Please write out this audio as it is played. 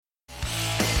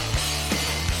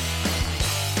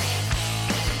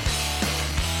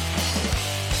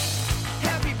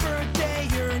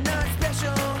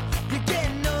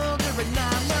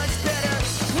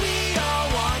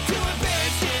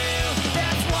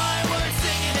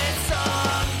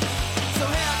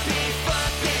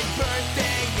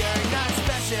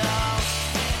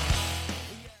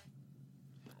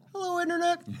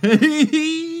Hey,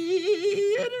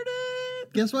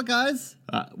 Internet! Guess what, guys?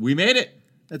 We made it.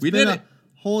 It's We been did a it.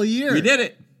 whole year. We did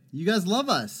it. You guys love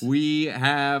us. We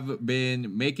have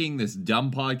been making this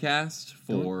dumb podcast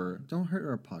for Don't hurt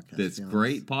our podcast. this to be honest.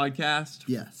 great podcast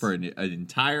Yes. for an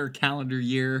entire calendar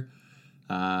year.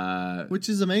 Which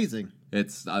is amazing.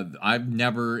 It's I've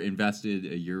never invested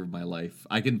a year of my life.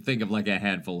 I can think of like a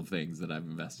handful of things that I've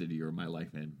invested a year of my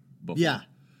life in before. Yeah.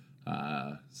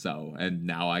 And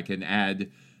now I can add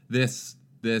this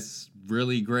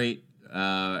really great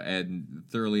and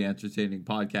thoroughly entertaining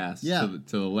podcast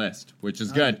to the list, which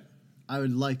is good. I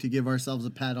would like to give ourselves a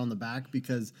pat on the back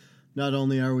because not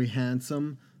only are we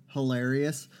handsome,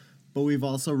 hilarious, but we've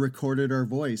also recorded our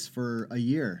voice for a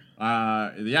year.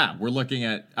 Yeah, we're looking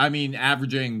at,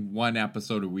 averaging one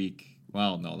episode a week.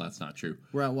 Well, no, that's not true.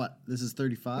 We're at what? This is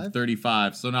 35?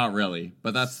 35, so not really.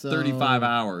 But that's 35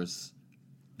 hours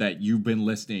that you've been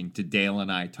listening to Dale and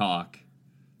I talk.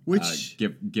 Which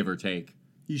give or take.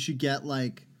 you should get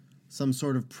like some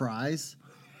sort of prize,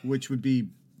 which would be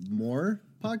more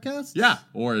podcasts? Yeah,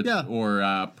 or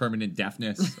permanent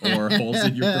deafness, or holes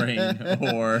in your brain,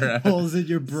 or holes in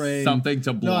your brain. Something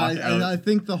to block out. I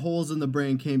think the holes in the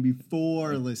brain came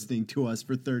before listening to us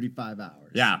for 35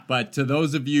 hours. Yeah, but to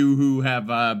those of you who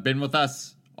have been with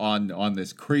us on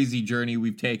this crazy journey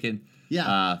we've taken, it's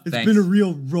thanks. been a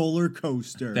real roller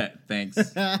coaster. Thanks.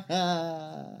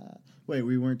 Wait,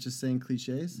 we weren't just saying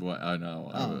cliches? What? Oh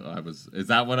no, I was. Is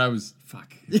that what I was?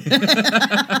 Fuck.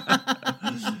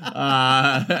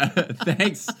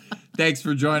 Thanks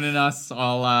for joining us.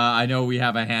 I know we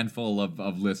have a handful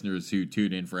of listeners who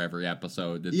tune in for every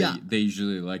episode. They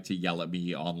usually like to yell at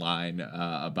me online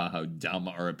about how dumb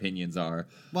our opinions are.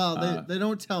 Well, they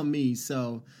don't tell me,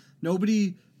 so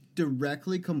nobody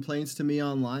directly complains to me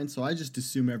online, so I just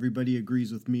assume everybody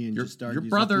agrees with me and just argues your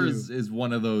brother with you. is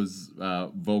one of those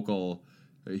vocal.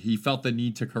 He felt the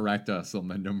need to correct us on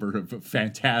the number of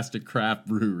fantastic craft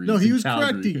breweries. No, he was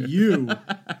Calgary. correcting you.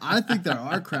 I think there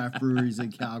are craft breweries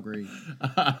in Calgary.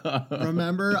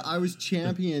 Remember, I was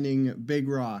championing Big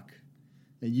Rock,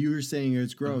 and you were saying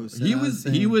it's gross. He was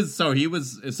in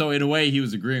a way he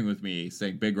was agreeing with me,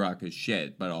 saying Big Rock is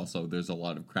shit, but also there's a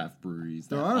lot of craft breweries.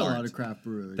 There are a lot of craft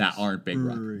breweries that aren't Big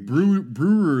breweries. Rock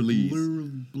breweries.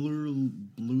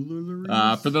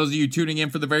 For those of you tuning in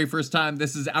for the very first time,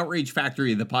 this is Outrage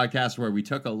Factory, the podcast where we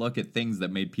took a look at things that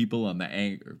made people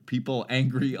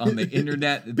angry on the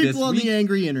internet. People on the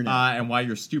angry internet, and why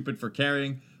you're stupid for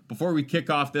caring. Before we kick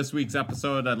off this week's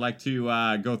episode, I'd like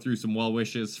to go through some well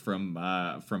wishes from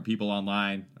people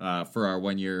online for our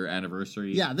 1 year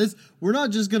anniversary. Yeah, we're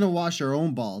not just gonna wash our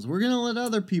own balls. We're gonna let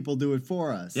other people do it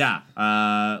for us. Yeah,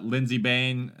 Lindsay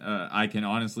Bain. I can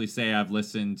honestly say I've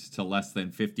listened to less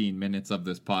than 15 minutes of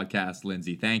this podcast.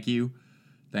 Lindsay, thank you.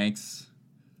 Thanks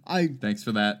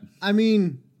for that. I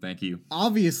mean, thank you.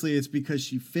 Obviously, it's because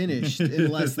she finished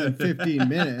in less than 15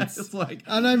 minutes. It's like,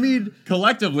 and I mean,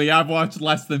 collectively, I've watched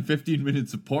less than 15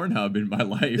 minutes of Pornhub in my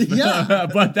life. Yeah.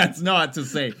 But that's not to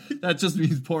say, that just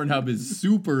means Pornhub is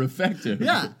super effective.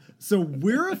 Yeah. So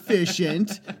we're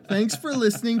efficient. Thanks for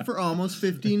listening for almost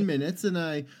 15 minutes. And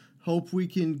I hope we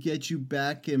can get you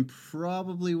back in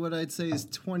probably what I'd say is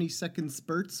 20-second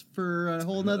spurts for a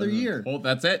whole nother year. Oh,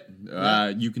 that's it.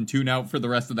 You can tune out for the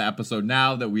rest of the episode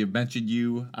now that we have mentioned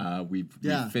you. We've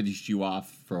finished you off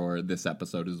for this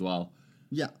episode as well.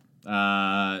 Yeah.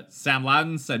 Sam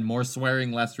Loudon said more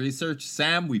swearing, less research.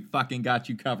 Sam, we fucking got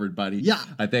you covered, buddy. Yeah.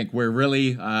 I think we're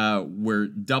really, we're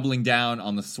doubling down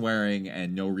on the swearing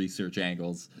and no research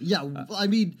angles. Yeah. I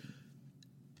mean,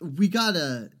 we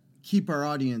gotta keep our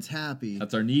audience happy.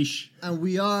 That's our niche. And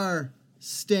we are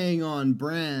staying on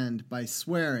brand by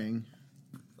swearing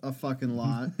a fucking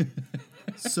lot.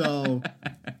 So,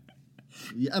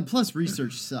 yeah, and plus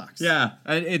research sucks. Yeah,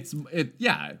 and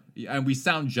and we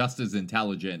sound just as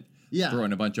intelligent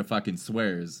throwing a bunch of fucking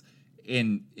swears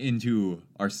into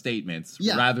our statements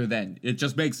rather than it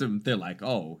just makes them, they're like,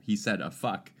 oh, he said a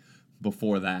fuck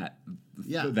before that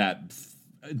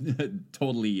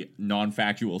totally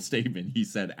non-factual statement he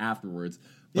said afterwards,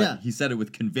 but he said it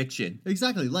with conviction.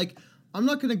 Exactly. Like, I'm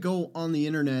not going to go on the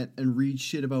internet and read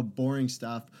shit about boring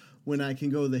stuff when I can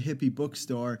go to the hippie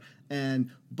bookstore and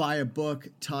buy a book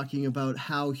talking about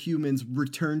how humans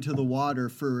return to the water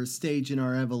for a stage in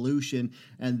our evolution,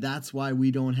 and that's why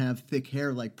we don't have thick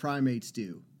hair like primates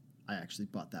do. I actually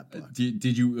bought that book.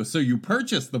 Did you? So you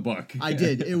purchased the book? I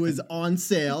did. It was on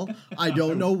sale. I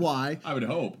don't know why. I would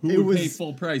hope. Who would pay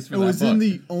full price for that book? It was in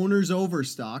the owner's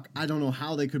overstock. I don't know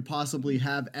how they could possibly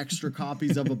have extra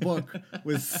copies of a book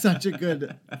with such a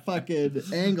good fucking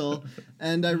angle.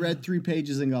 And I read 3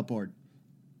 pages and got bored.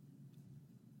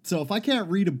 So if I can't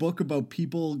read a book about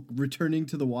people returning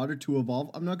to the water to evolve,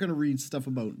 I'm not going to read stuff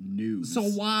about news. So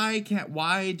why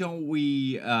don't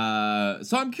we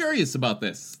so I'm curious about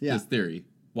this theory.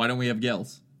 Why don't we have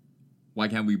gills? Why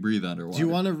can't we breathe underwater? Do you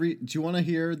want to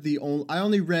hear I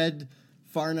only read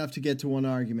far enough to get to one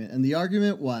argument, and the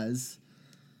argument was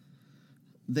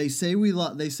they say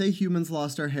humans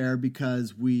lost our hair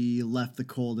because we left the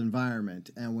cold environment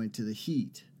and went to the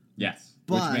heat. Yes,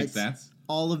 but which makes sense.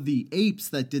 All of the apes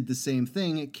that did the same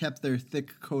thing, it kept their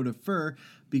thick coat of fur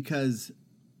because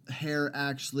hair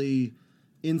actually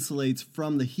insulates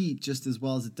from the heat just as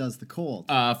well as it does the cold.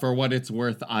 For what it's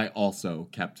worth, I also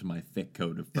kept my thick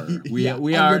coat of fur. We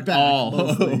aren't all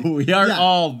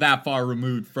that far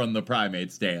removed from the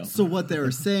primate scale. So what they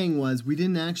were saying was we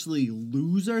didn't actually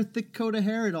lose our thick coat of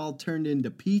hair. It all turned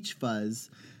into peach fuzz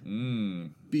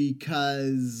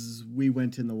because we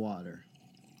went in the water.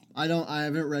 I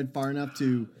haven't read far enough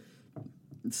to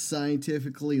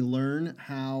scientifically learn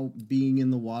how being in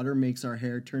the water makes our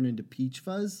hair turn into peach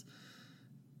fuzz.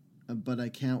 But I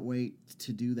can't wait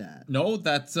to do that. No,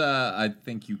 that's I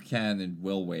think you can and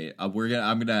will wait. I'm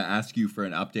gonna ask you for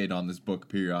an update on this book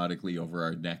periodically over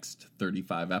our next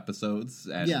 35 episodes,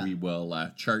 and we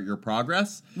will chart your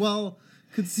progress. Well,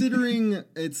 considering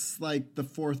it's like the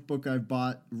fourth book I've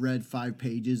read 5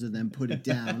 pages and then put it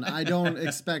down, I don't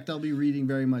expect I'll be reading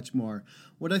very much more.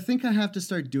 What I think I have to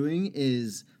start doing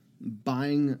is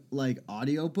buying like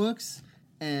audiobooks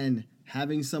and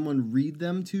having someone read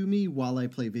them to me while I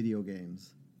play video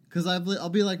games. Because I'll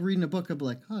be like reading a book, I'll be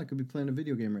like, I could be playing a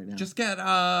video game right now. Just get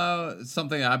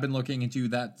something I've been looking into.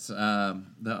 That's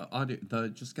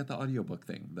just get the audiobook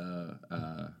thing.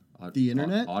 The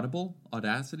internet?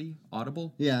 Audacity?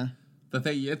 Audible? Yeah. The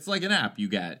thing, it's like an app you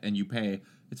get and you pay.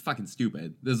 It's fucking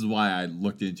stupid. This is why I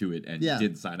looked into it and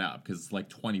did sign up, because it's like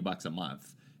 $20 a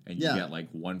month. And you get like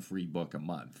 1 free book a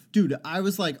month. Dude, I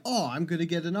was like, I'm going to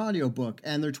get an audiobook,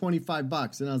 and they're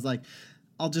 $25. And I was like,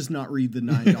 I'll just not read the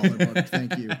 $9 book.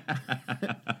 Thank you.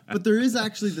 But there is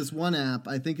actually this one app.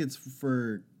 I think it's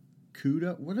for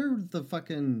Kudo. What are the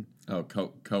fucking... Oh,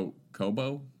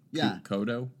 Kobo? Yeah.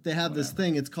 Kodo? They have this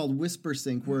thing. It's called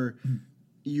WhisperSync, where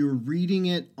you're reading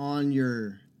it on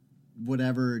your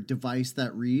whatever device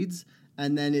that reads,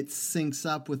 and then it syncs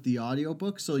up with the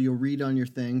audiobook. So you'll read on your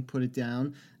thing, put it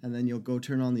down, and then you'll go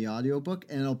turn on the audiobook,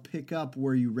 and it'll pick up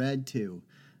where you read to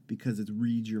because it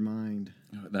reads your mind.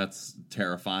 That's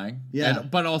terrifying. Yeah.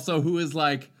 But also, who is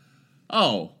like,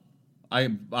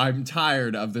 I'm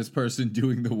tired of this person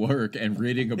doing the work and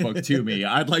reading a book to me.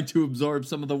 I'd like to absorb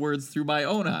some of the words through my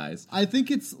own eyes. I think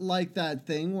it's like that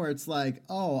thing where it's like,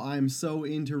 I'm so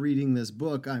into reading this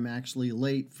book, I'm actually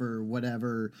late for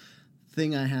whatever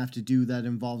thing I have to do that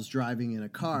involves driving in a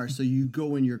car. So you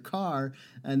go in your car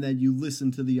and then you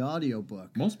listen to the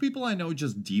audiobook. Most people I know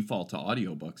just default to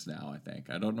audiobooks now, I think.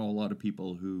 I don't know a lot of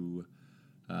people who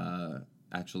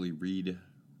actually read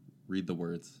the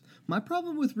words. My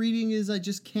problem with reading is I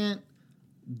just can't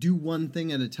do one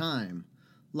thing at a time.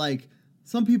 Like,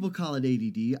 some people call it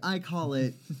ADD. I call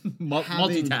it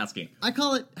multitasking. I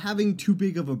call it having too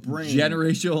big of a brain.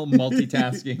 Generational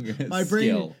multitasking. My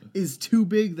brain is too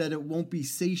big that it won't be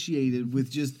satiated with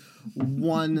just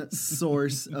one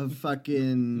source of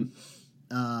fucking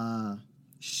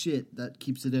shit that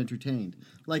keeps it entertained.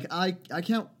 Like, I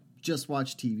can't just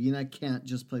watch TV and I can't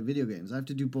just play video games. I have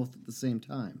to do both at the same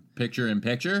time. Picture in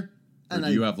picture? Or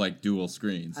do you have like dual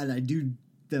screens? And I do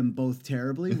them both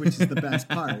terribly, which is the best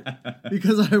part,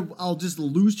 because I'll just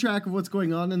lose track of what's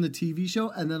going on in the TV show,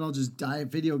 and then I'll just die at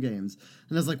video games.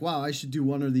 And I was like, wow, I should do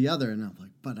one or the other, and I'm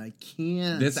like, but I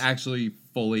can't. This actually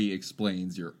fully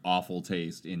explains your awful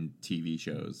taste in TV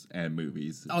shows and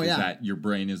movies. Oh yeah, that your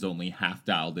brain is only half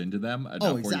dialed into them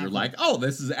enough where you're like,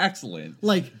 this is excellent.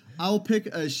 Like, I'll pick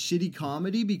a shitty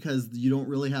comedy because you don't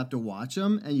really have to watch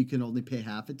them and you can only pay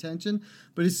half attention.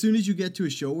 But as soon as you get to a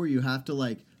show where you have to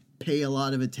like pay a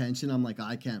lot of attention, I'm like,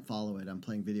 I can't follow it. I'm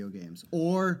playing video games.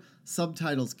 Or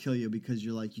subtitles kill you because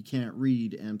you're like, you can't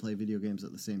read and play video games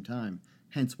at the same time.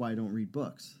 Hence why I don't read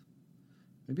books.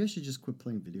 Maybe I should just quit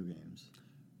playing video games.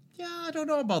 Yeah, I don't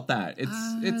know about that.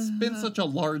 It's been such a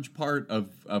large part of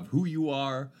who you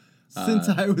are. Since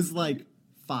I was like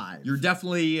 5. You're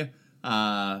definitely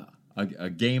a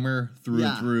gamer through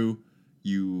and through.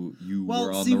 You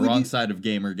were on the wrong side of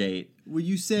Gamergate. Would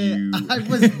you say I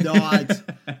was not?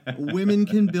 Women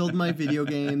can build my video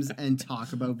games and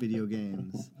talk about video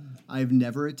games. I've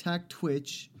never attacked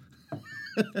Twitch.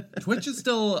 Twitch is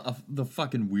still the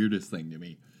fucking weirdest thing to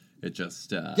me. It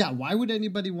just... why would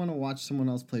anybody want to watch someone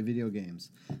else play video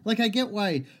games? Like, I get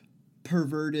why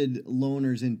perverted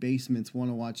loners in basements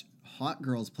want to watch hot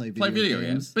girls play video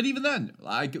games. But even then,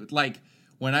 like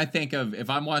when I think of if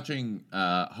I'm watching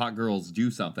hot girls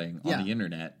do something on the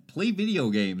internet, play video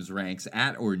games ranks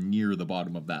at or near the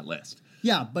bottom of that list.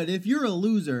 Yeah, but if you're a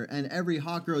loser and every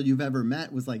hot girl you've ever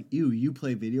met was like, ew, you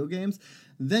play video games,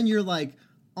 then you're like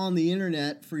on the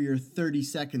internet for your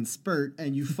 30-second spurt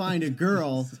and you find a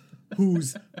girl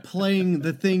who's playing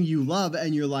the thing you love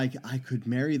and you're like, I could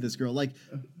marry this girl. Like,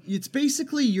 it's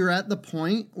basically you're at the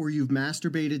point where you've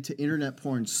masturbated to internet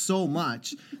porn so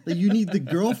much that you need the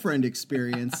girlfriend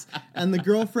experience, and the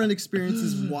girlfriend experience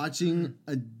is watching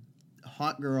a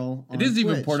hot girl on It is Twitch.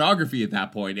 even pornography at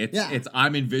that point. It's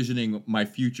I'm envisioning my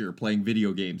future playing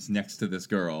video games next to this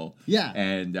girl. Yeah.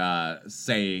 And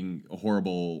saying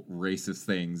horrible racist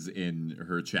things in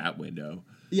her chat window.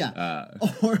 Yeah.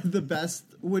 Or the best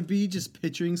would be just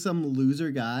picturing some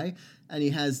loser guy and he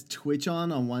has Twitch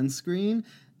on one screen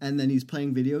and then he's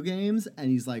playing video games and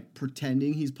he's like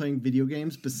pretending he's playing video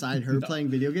games beside her playing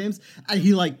video games, and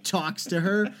he like talks to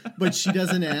her but she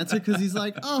doesn't answer because he's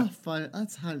like, oh, fun,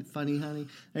 that's funny, honey,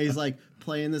 and he's like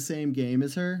playing the same game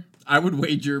as her. I would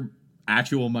wager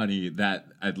actual money that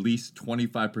at least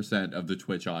 25% of the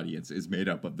Twitch audience is made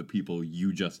up of the people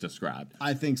you just described.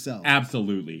 I think so.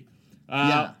 Absolutely.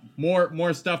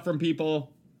 More stuff from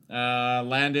people.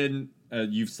 Landon,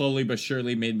 you've slowly but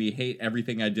surely made me hate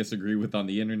everything I disagree with on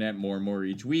the internet more and more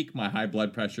each week. My high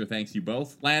blood pressure thanks you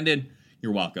both. Landon,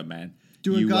 you're welcome, man.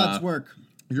 Doing God's work.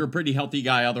 You're a pretty healthy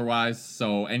guy otherwise,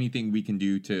 so anything we can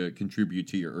do to contribute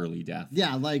to your early death.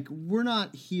 Yeah, like, we're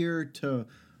not here to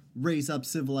raise up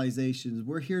civilizations.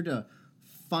 We're here to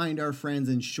find our friends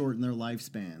and shorten their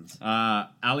lifespans.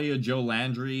 Alia Joe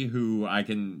Landry, who I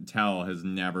can tell has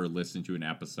never listened to an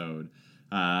episode,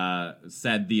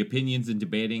 said the opinions and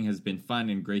debating has been fun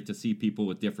and great to see people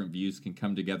with different views can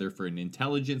come together for an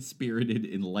intelligent, spirited,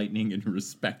 enlightening, and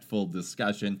respectful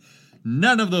discussion.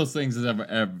 None of those things have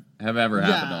ever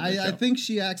happened on the show. I think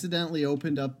she accidentally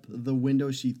opened up the window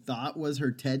she thought was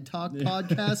her TED Talk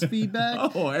podcast feedback.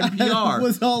 Oh, NPR. It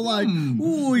was all like,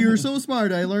 ooh, you're so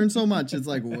smart. I learned so much. It's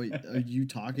like, wait, are you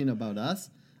talking about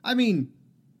us? I mean,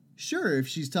 sure, if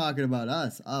she's talking about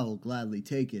us, I'll gladly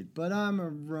take it. But I'm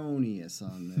erroneous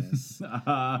on this.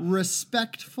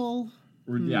 Respectful?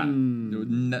 Yeah.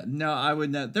 No, I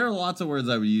would not. There are lots of words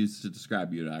I would use to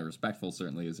describe you and I. Respectful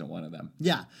certainly isn't one of them.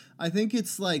 Yeah. I think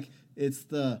it's like, it's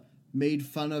the made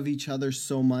fun of each other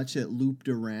so much it looped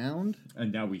around.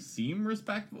 And now we seem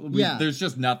respectful? Yeah. There's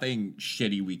just nothing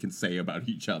shitty we can say about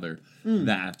each other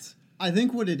that... I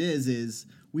think what it is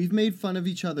we've made fun of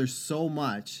each other so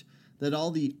much that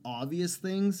all the obvious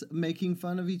things making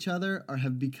fun of each other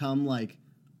have become like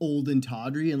old and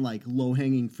tawdry and like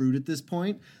low-hanging fruit at this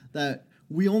point, that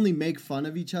we only make fun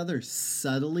of each other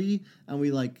subtly and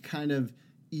we like kind of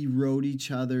erode each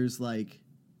other's like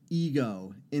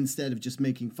ego instead of just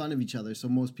making fun of each other, so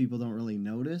most people don't really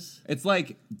notice. It's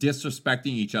like disrespecting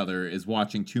each other is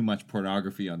watching too much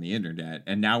pornography on the internet,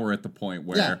 and now we're at the point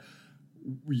where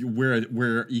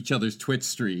we're each other's Twitch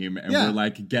stream and we're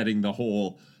like getting the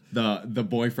whole the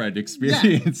boyfriend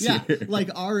experience here. Like,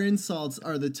 our insults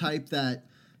are the type that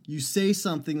you say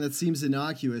something that seems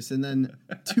innocuous, and then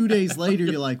 2 days later,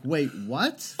 you're like, wait,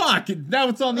 what? Fuck, now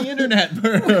it's on the internet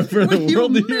for the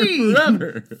world to hear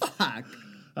forever. Fuck.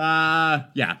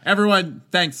 Everyone,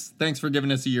 thanks for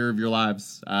giving us a year of your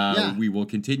lives. We will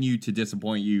continue to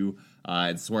disappoint you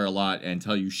and swear a lot and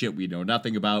tell you shit we know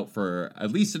nothing about for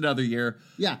at least another year.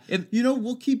 Yeah.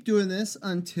 We'll keep doing this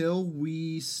until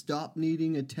we stop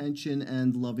needing attention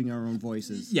and loving our own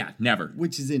voices. Yeah, never.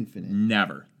 Which is infinite.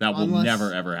 Never. That will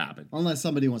never, ever happen. Unless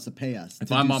somebody wants to pay us.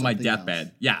 If I'm on my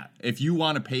deathbed. Yeah. If you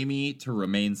want to pay me to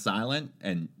remain silent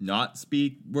and not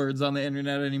speak words on the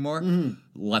internet anymore,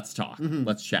 let's talk.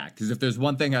 Let's chat. Because if there's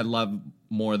one thing I love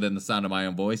more than the sound of my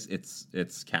own voice,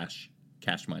 it's cash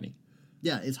money.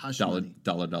 Yeah, it's hush money.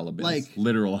 Dollar bills. Like,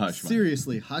 literal hush money.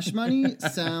 Seriously, hush money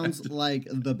sounds like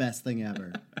the best thing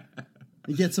ever.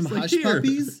 You get some hush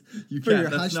puppies for your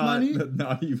hush money?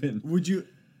 Not even. Would you?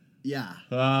 Yeah.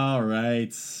 All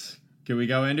right. Can we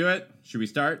go into it? Should we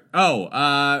start?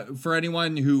 For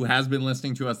anyone who has been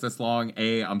listening to us this long,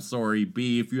 A, I'm sorry.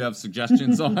 B, if you have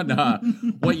suggestions on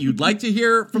what you'd like to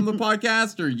hear from the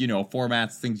podcast, or,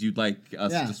 formats, things you'd like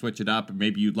us to switch it up, and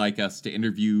maybe you'd like us to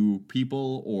interview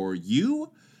people or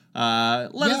you,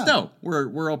 let us know.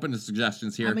 We're open to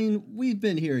suggestions here. I mean, we've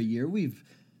been here a year. We've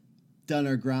done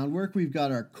our groundwork. We've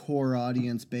got our core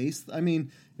audience base. I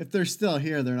mean, if they're still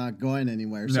here, they're not going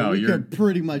anywhere. So we could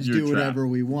pretty much do whatever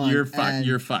we want.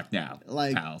 You're fucked now,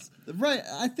 like, pals. Right.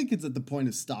 I think it's at the point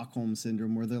of Stockholm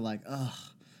Syndrome where they're like, ugh,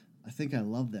 I think I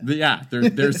love that. Yeah,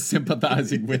 they're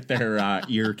sympathizing with their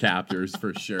ear captors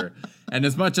for sure. And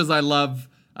as much as I love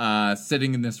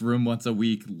sitting in this room once a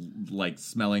week, like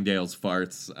smelling Dale's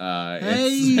farts,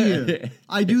 hey,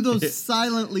 I do those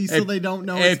silently so they don't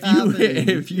know it's happening.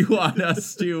 If you want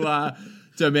us to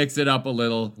mix it up a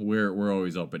little, we're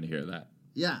always open to hear that.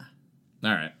 Yeah.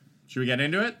 All right, should we get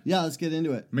into it? Yeah, let's get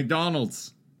into it.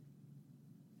 McDonald's.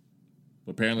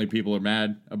 Apparently people are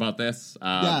mad about this.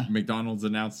 McDonald's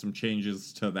announced some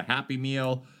changes to the Happy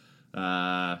Meal.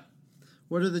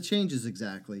 What are the changes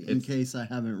exactly, in case I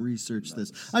haven't researched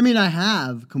this? I mean, I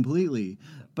have completely,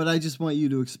 but I just want you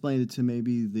to explain it to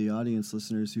maybe the audience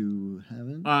listeners who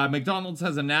haven't. McDonald's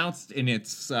has announced in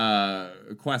its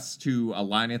quest to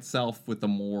align itself with a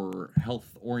more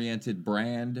health-oriented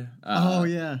brand.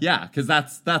 Yeah, because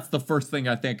that's the first thing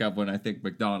I think of when I think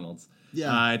McDonald's.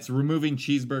 Yeah, it's removing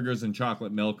cheeseburgers and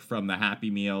chocolate milk from the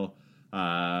Happy Meal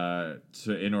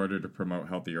in order to promote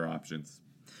healthier options.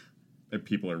 And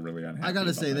people are really unhappy. I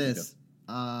gotta say this: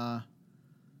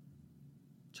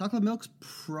 chocolate milk's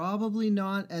probably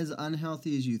not as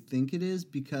unhealthy as you think it is,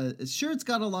 because it's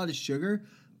got a lot of sugar,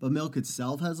 but milk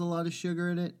itself has a lot of sugar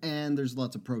in it, and there's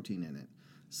lots of protein in it.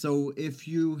 So if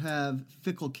you have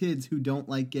fickle kids who don't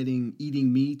like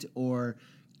eating meat or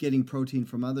getting protein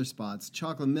from other spots,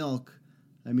 chocolate milk,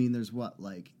 I mean, there's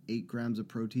 8 grams of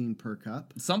protein per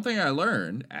cup? Something I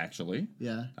learned, actually.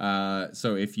 Yeah.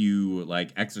 So if you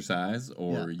exercise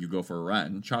or you go for a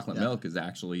run, chocolate milk is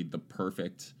actually the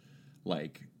perfect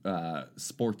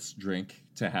sports drink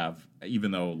to have, even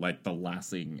though the last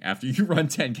thing after you run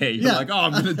 10K, you're like, oh,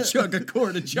 I'm going to chug a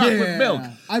quart of chocolate milk.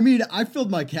 I mean, I filled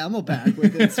my Camelback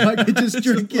with it so I could just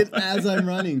drink it as I'm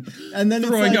running. And then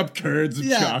throwing up curds of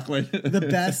chocolate. The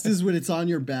best is when it's on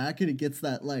your back and it gets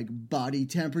that body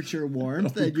temperature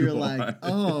warmth and you're like,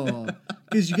 oh,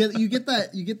 because you get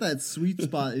that sweet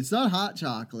spot. It's not hot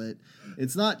chocolate.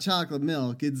 It's not chocolate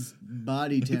milk. It's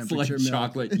body temperature it's milk.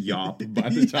 Chocolate yop by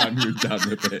the time you're done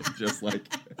with it. Just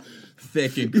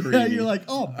thick and creamy. Yeah, you're like,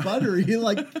 oh, buttery.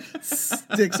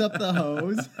 Sticks up the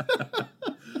hose.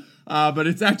 But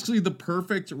it's actually the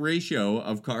perfect ratio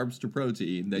of carbs to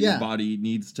protein that your body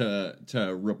needs to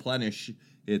replenish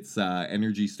its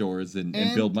energy stores and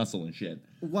build muscle and shit.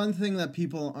 One thing that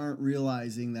people aren't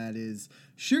realizing that is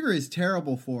sugar is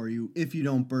terrible for you if you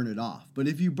don't burn it off. But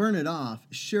if you burn it off,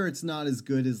 sure, it's not as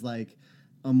good as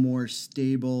a more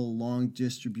stable, long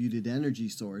distributed energy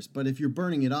source. But if you're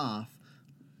burning it off,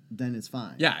 then it's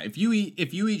fine. Yeah, if you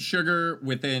eat sugar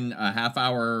within a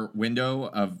half-hour window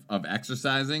of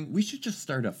exercising, we should just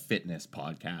start a fitness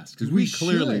podcast, because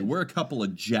we're a couple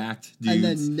of jacked dudes. And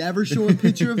then never show a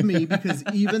picture of me, because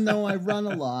even though I run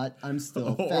a lot, I'm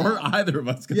still fat. Or either of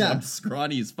us, because I'm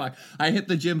scrawny as fuck. I hit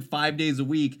the gym 5 days a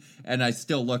week, and I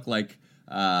still look like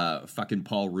fucking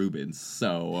Paul Rubens,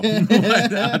 so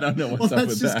I don't know what's up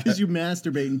with that. That's just because you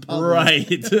masturbate in public.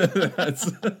 Right. That's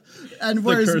and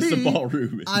whereas the curse me, of Paul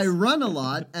Rubens. I run a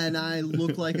lot, and I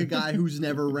look like a guy who's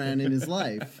never ran in his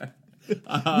life. We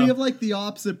have the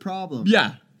opposite problem.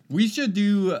 Yeah. We should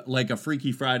do a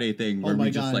Freaky Friday thing where we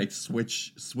just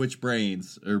switch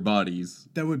brains or bodies.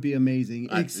 That would be amazing.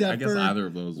 Except I guess for either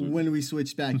of those would. When we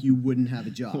switched back, you wouldn't have a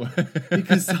job.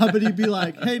 Because somebody'd be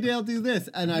like, hey, Dale, do this.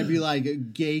 And I'd be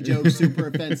like, gay joke, super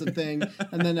offensive thing.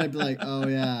 And then I'd be like, oh,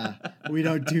 yeah, we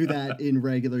don't do that in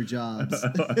regular jobs.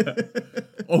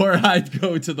 Or I'd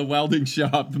go to the welding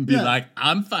shop and be like,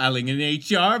 I'm filing an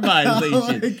HR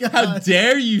violation. Oh, how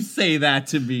dare you say that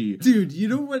to me? Dude, you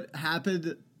know what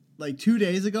happened? 2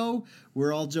 days ago,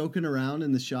 we're all joking around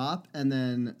in the shop, and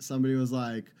then somebody was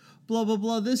like, blah, blah,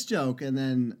 blah, this joke. And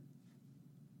then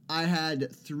I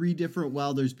had 3 different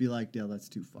welders be like, Dale, that's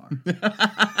too far.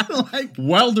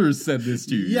 Welders said this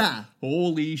to you? Yeah.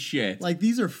 Holy shit.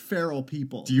 These are feral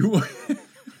people. Do you...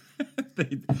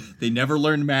 they never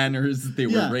learned manners. They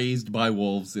were raised by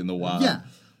wolves in the wild. Yeah.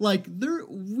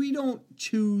 We don't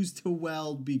choose to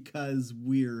weld because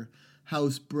we're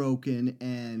housebroken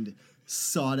and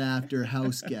sought after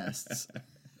house guests.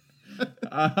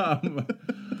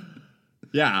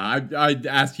 I'd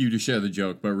ask you to share the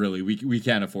joke, but really, we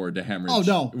can't afford to hemorrhage.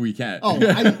 Oh, no. We can't. Oh,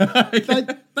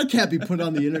 that can't be put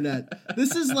on the internet.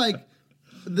 This is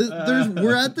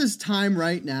we're at this time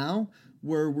right now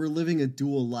where we're living a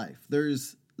dual life.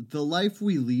 There's the life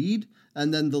we lead,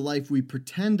 and then the life we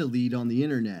pretend to lead on the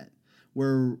internet,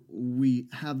 where we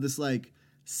have this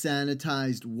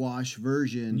sanitized wash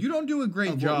version. You don't do a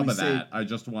great job of that, I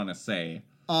just want to say.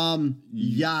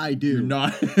 Yeah, I do. You're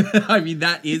not. I mean,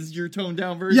 that is your toned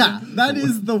down version? Yeah, that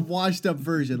is the washed up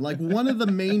version. One of the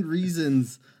main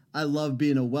reasons I love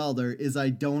being a welder is I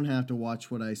don't have to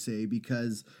watch what I say,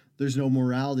 because there's no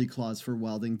morality clause for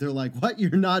welding. They're like, what?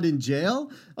 You're not in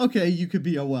jail? Okay, you could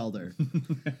be a welder.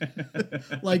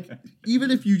 Like,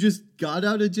 even if you just got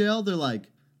out of jail, they're like,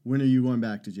 when are you going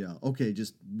back to jail? Okay,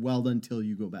 just weld until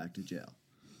you go back to jail.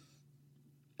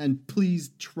 And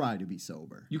please try to be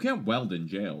sober. You can't weld in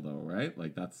jail, though, right?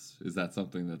 Like, is that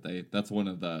something that that's one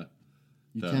of the...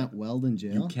 You can't weld in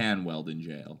jail? You can weld in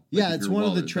jail. Yeah, it's one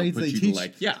of the trades they teach.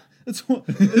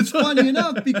 It's funny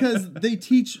enough because they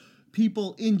teach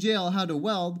people in jail how to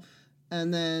weld,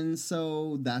 and then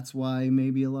so that's why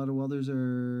maybe a lot of welders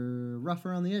are rough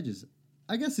around the edges.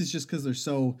 I guess it's just because they're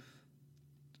so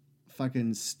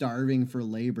fucking starving for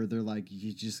labor. They're like,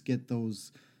 you just get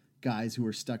those guys who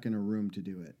are stuck in a room to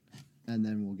do it, and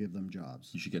then we'll give them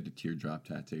jobs. You should get a teardrop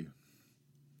tattoo.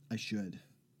 I should.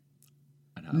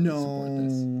 I'd highly support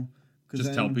this.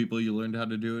 Just tell people you learned how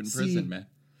to do it in prison, man.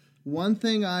 One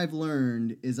thing I've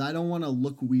learned is I don't want to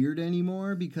look weird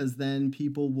anymore, because then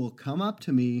people will come up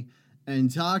to me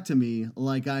and talk to me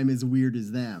like I'm as weird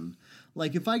as them.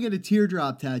 Like, if I get a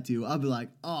teardrop tattoo, I'll be like,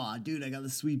 oh, dude, I got the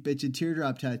sweet bitch a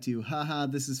teardrop tattoo. Haha,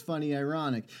 this is funny,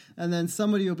 ironic. And then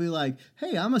somebody will be like,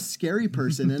 hey, I'm a scary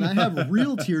person, and I have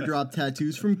real teardrop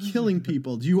tattoos from killing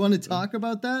people. Do you want to talk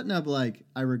about that? And I'll be like,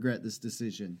 I regret this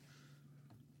decision.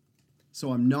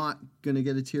 So I'm not going to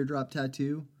get a teardrop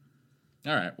tattoo.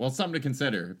 All right. Well, something to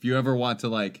consider. If you ever want to,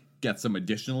 like, get some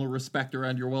additional respect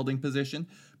around your welding position,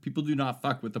 people do not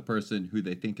fuck with the person who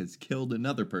they think has killed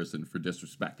another person for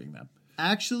disrespecting them.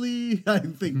 Actually, I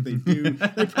think they do.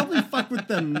 They probably fuck with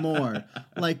them more.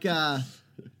 Like,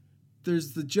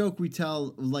 there's the joke we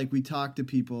tell, like, we talk to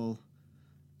people,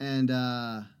 and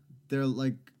they're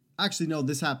like, actually, no,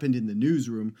 this happened in the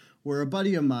newsroom, where a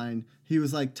buddy of mine, he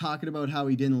was, like, talking about how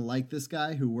he didn't like this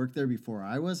guy who worked there before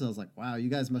I was. I was like, wow, you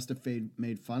guys must have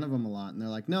made fun of him a lot. And they're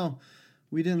like, no,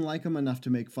 we didn't like him enough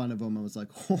to make fun of him. I was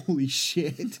like, holy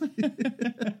shit.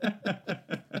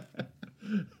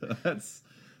 That's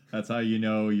how you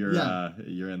know you're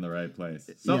in the right place.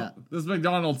 So this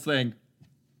McDonald's thing.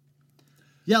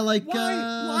 Yeah, like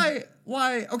why?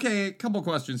 Okay, a couple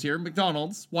questions here.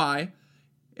 McDonald's, why?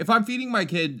 If I'm feeding my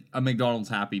kid a McDonald's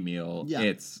Happy Meal,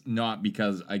 it's not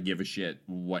because I give a shit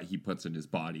what he puts in his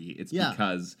body. It's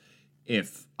because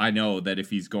if I know that if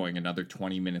he's going another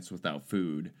 20 minutes without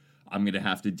food, I'm going to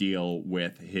have to deal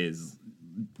with his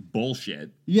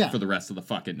bullshit for the rest of the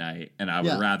fucking night. And I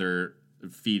would rather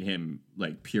feed him,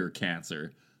 like, pure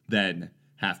cancer than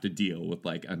have to deal with,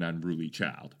 like, an unruly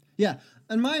child. Yeah.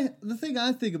 And the thing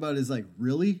I think about is, like,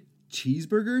 really?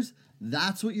 Cheeseburgers?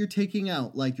 That's what you're taking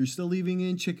out. Like, you're still leaving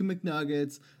in chicken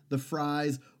McNuggets, the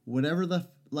fries, whatever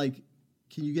like,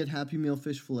 can you get Happy Meal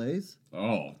fish fillets?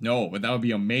 Oh, no, but that would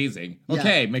be amazing. Yeah.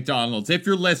 Okay, McDonald's, if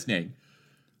you're listening.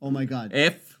 Oh, my God.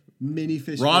 Mini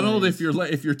fish Ronald,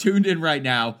 fillets. if you're tuned in right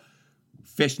now,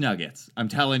 fish nuggets. I'm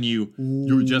telling you,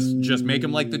 you just make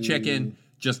them like the chicken.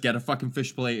 Just get a fucking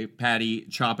fish fillet patty,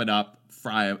 chop it up,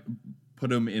 fry it, put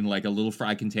them in, like, a little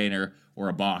fry container or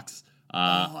a box.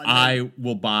 I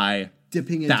will buy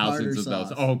dipping in thousands of tartar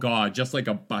those. Oh, God, just like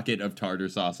a bucket of tartar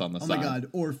sauce on the side. Oh, my God,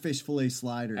 or fish fillet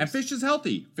sliders. And fish is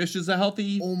healthy. Fish is a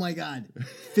healthy... Oh, my God.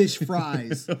 Fish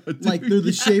fries. Dude, like, they're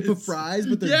the shape of fries,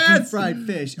 but they're deep-fried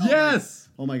fish.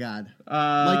 Oh, my God.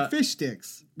 Like fish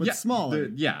sticks, but smaller.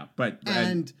 But...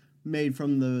 And made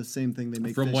from the same thing they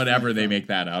make from fish whatever they make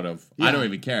that out of. Yeah. I don't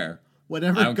even care.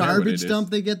 Whatever garbage dump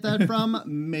they get that from,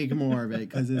 make more of it,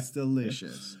 because it's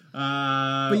delicious.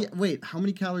 But wait, how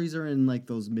many calories are in, like,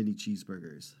 those mini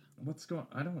cheeseburgers? What's going?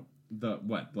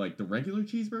 Like the regular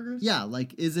cheeseburgers? Yeah,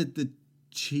 like, is it the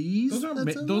cheese?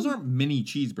 Those aren't mini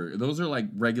cheeseburgers. Those are, like,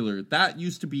 regular. That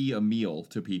used to be a meal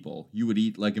to people. You would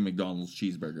eat, like, a McDonald's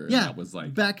cheeseburger. Yeah, and that was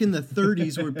like back in the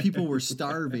 30s where people were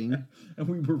starving, and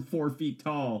we were 4 feet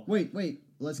tall. Wait.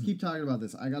 Let's keep talking about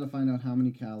this. I got to find out how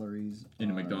many calories in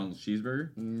a McDonald's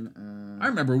cheeseburger. I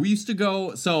remember we used to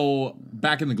go. So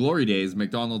back in the glory days,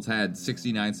 McDonald's had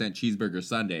 69-cent cheeseburger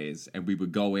Sundays, and we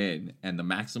would go in, and the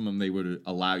maximum they would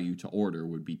allow you to order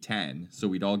would be 10. So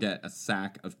we'd all get a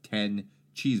sack of 10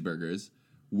 cheeseburgers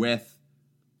with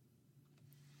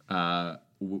all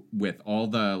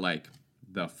the, like,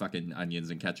 the fucking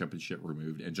onions and ketchup and shit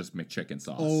removed, and just McChicken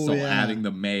sauce. Adding the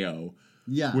mayo.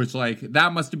 Yeah. Which, like,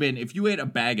 that must have been, if you ate a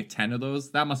bag of 10 of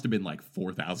those, that must have been like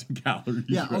 4,000 calories.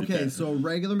 Yeah, right okay, there. So a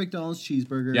regular McDonald's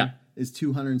cheeseburger is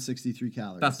 263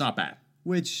 calories. That's not bad.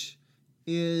 Which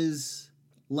is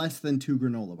less than 2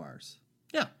 granola bars.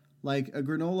 Yeah. Like, a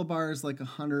granola bar is like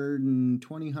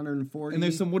 120, 140. And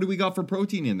there's some, what do we got for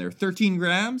protein in there? 13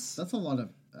 grams? That's a lot of...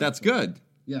 That's good.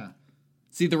 Yeah.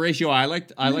 See the ratio I like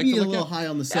to look at? A little high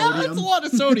on the sodium. Yeah, that's a lot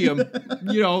of sodium.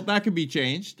 You know, that could be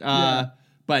changed.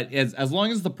 But as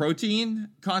long as the protein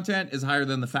content is higher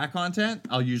than the fat content,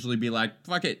 I'll usually be like,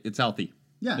 fuck it, it's healthy.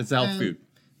 Yeah. It's a health food.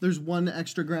 There's 1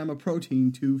 extra gram of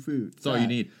protein to food. That's all you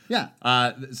need. Yeah.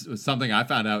 Something I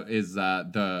found out is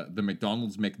the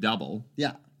McDonald's McDouble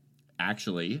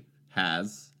actually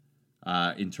has,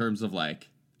 in terms of like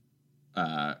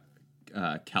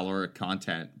caloric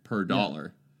content per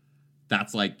dollar,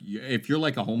 that's like, if you're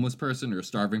like a homeless person or a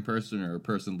starving person or a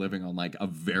person living on like a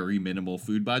very minimal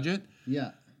food budget,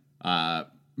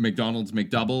 McDonald's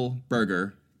McDouble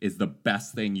burger is the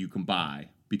best thing you can buy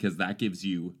because that gives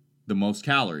you the most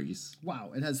calories.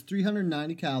 Wow, it has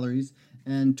 390 calories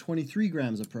and 23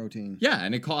 grams of protein. Yeah,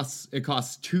 and it costs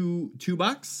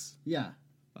 $2. Yeah.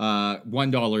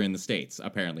 $1 in the States,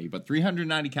 apparently, but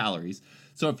 390 calories.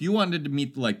 So if you wanted to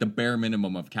meet like the bare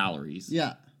minimum of calories,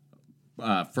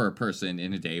 for a person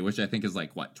in a day, which I think is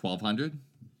like what, 1,200,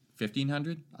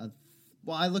 1,500?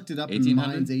 Well, I looked it up. And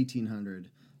mine's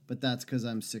 1,800, but that's because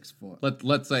I'm 6 foot.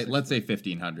 Let's say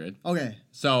 1,500. Okay.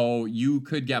 So you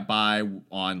could get by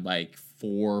on like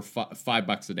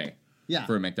 $5 a day. Yeah.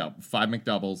 For a McDouble, 5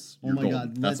 McDoubles. Oh my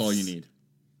God, that's all you need.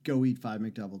 Go eat 5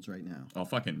 McDoubles right now.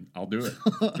 I'll do it.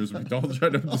 There's McDonald's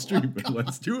right up the street, but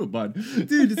let's do it, bud.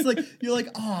 Dude, it's like, you're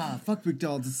like, fuck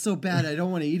McDonald's. It's so bad. I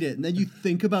don't want to eat it. And then you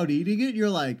think about eating it.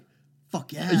 You're like,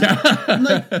 fuck yeah. I'm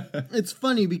like, it's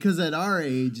funny because at our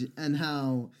age and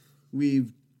how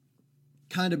we've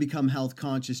kind of become health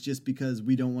conscious just because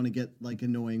we don't want to get like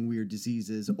annoying weird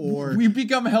diseases, or we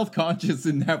become health conscious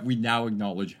in that we now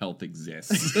acknowledge health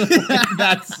exists. Like,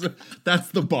 that's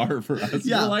the bar for us.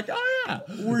 Yeah. We're like, oh yeah,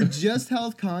 we're just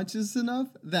health conscious enough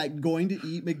that going to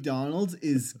eat McDonald's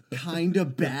is kind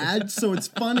of bad, so it's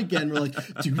fun again. We're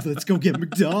like, dude, let's go get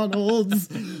McDonald's.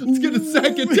 Let's get a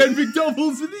sack of 10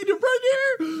 McDoubles and eat them right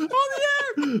here on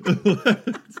the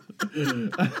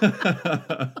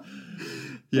air.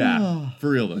 Yeah, for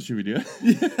real though, should we do it?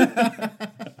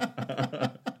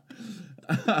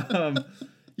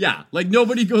 Yeah, like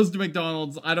nobody goes to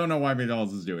McDonald's. I don't know why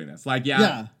McDonald's is doing this. Like,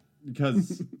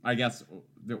 because I guess,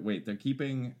 wait, they're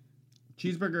keeping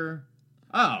cheeseburger.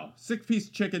 Oh, 6-piece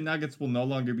chicken nuggets will no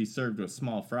longer be served with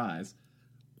small fries.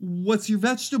 What's your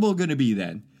vegetable going to be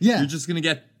then? Yeah. You're just going to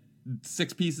get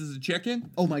 6 pieces of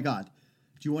chicken? Oh my God.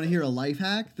 Do you want to hear a life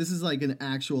hack? This is like an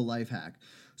actual life hack.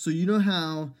 So you know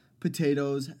how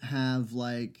potatoes have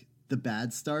like the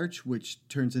bad starch, which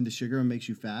turns into sugar and makes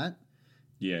you fat?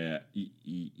 Yeah.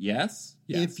 Yes.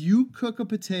 If you cook a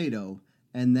potato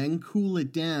and then cool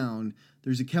it down,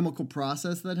 there's a chemical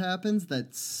process that happens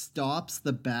that stops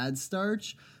the bad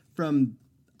starch from,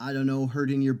 I don't know,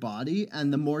 hurting your body.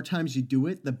 And the more times you do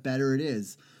it, the better it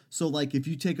is. So like if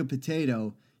you take a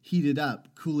potato, heat it up,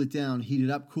 cool it down, heat it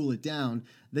up, cool it down,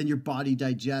 then your body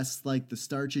digests like the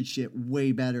starch and shit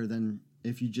way better than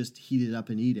if you just heat it up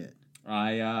and eat it.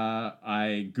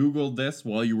 I Googled this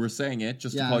while you were saying it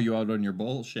just to call you out on your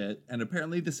bullshit. And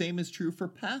apparently the same is true for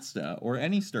pasta or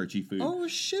any starchy food. Oh,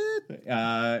 shit.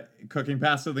 Cooking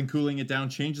pasta, then cooling it down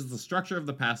changes the structure of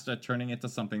the pasta, turning it to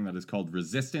something that is called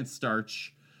resistant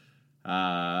starch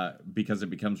because it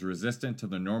becomes resistant to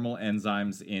the normal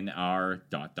enzymes in our ...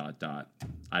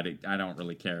 I don't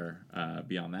really care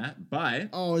beyond that, but...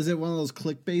 Oh, is it one of those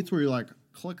clickbaits where you're like,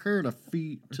 click here to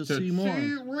see more?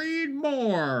 Read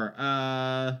more.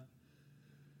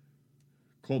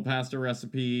 Cold pasta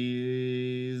recipes.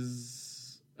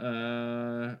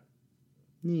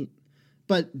 Neat.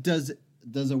 But does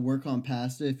it work on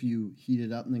pasta if you heat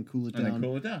it up and then cool it down? And then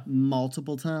cool it down.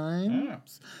 Multiple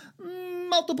times?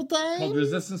 Multiple times? Called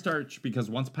resistant starch because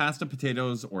once pasta,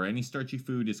 potatoes, or any starchy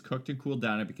food is cooked and cooled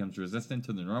down, it becomes resistant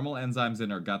to the normal enzymes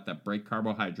in our gut that break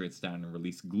carbohydrates down and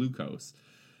release glucose.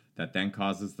 That then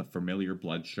causes the familiar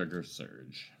blood sugar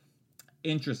surge.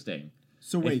 Interesting.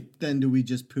 So wait, then do we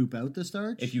just poop out the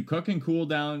starch? If you cook and cool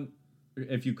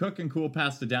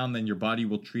pasta down, then your body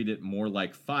will treat it more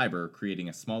like fiber, creating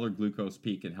a smaller glucose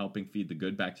peak and helping feed the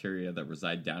good bacteria that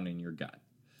reside down in your gut.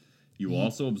 You will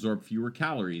also absorb fewer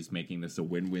calories, making this a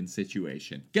win-win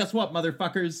situation. Guess what,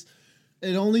 motherfuckers?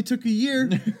 It only took a year,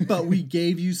 but we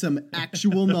gave you some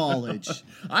actual knowledge.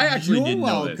 I actually didn't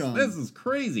know this. This is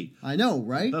crazy. I know,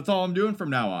 right? That's all I'm doing from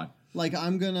now on. Like,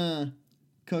 I'm gonna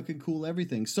cook and cool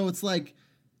everything. So it's like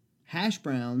hash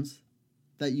browns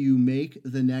that you make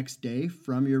the next day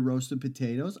from your roasted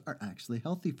potatoes are actually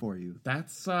healthy for you.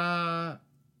 That's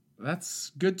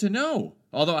good to know.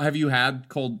 Although, have you had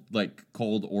cold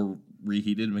or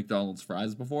reheated McDonald's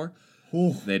fries before?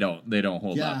 Oh, they don't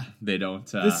hold up. They don't.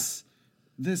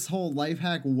 This whole life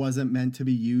hack wasn't meant to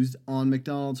be used on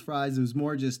McDonald's fries. It was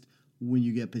more just when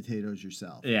you get potatoes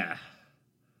yourself. Yeah.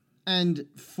 And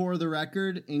for the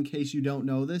record, in case you don't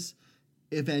know this,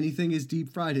 if anything is deep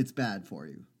fried, it's bad for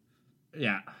you.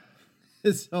 Yeah.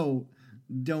 So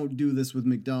don't do this with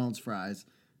McDonald's fries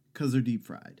because they're deep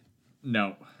fried.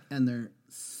 No. And they're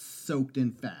soaked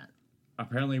in fat.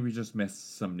 Apparently we just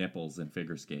missed some nipples in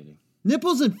figure skating.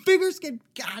 Nipples and figure skating?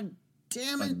 God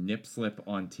damn it. A nip slip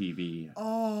on TV.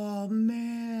 Oh,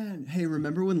 man. Hey,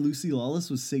 remember when Lucy Lawless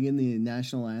was singing the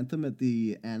national anthem at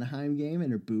the Anaheim game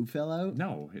and her boob fell out?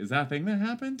 No. Is that a thing that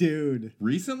happened? Dude.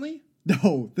 Recently?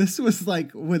 No, this was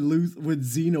like when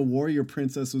Xena Warrior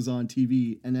Princess was on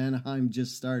TV and Anaheim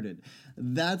just started.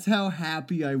 That's how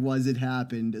happy I was it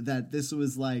happened, that this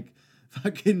was like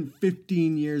fucking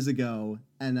 15 years ago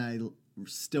and I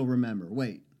still remember.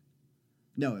 Wait.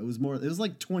 No, it was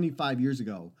like 25 years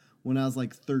ago when I was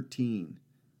like 13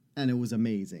 and it was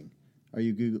amazing. Are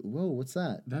you Googling? Whoa, what's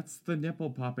that? That's the nipple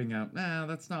popping out. Nah,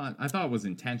 that's not. I thought it was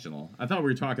intentional. I thought we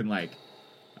were talking like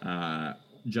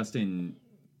Justin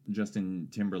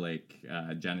Timberlake,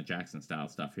 Janet Jackson style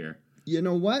stuff here. You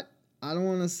know what? I don't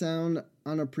want to sound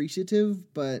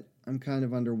unappreciative, but I'm kind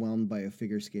of underwhelmed by a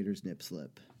figure skater's nip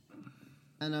slip.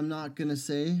 And I'm not going to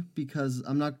say, because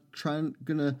I'm not try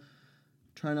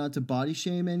not to body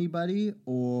shame anybody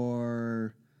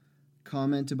or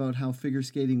comment about how figure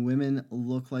skating women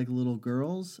look like little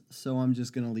girls, so I'm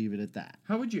just going to leave it at that.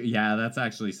 How would you... Yeah, that's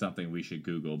actually something we should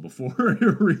Google before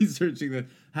researching this.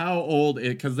 How old...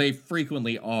 Because they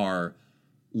frequently are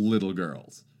little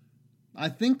girls. I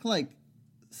think like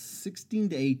 16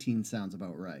 to 18 sounds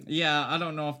about right. Yeah, I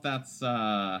don't know if that's...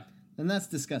 And that's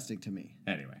disgusting to me.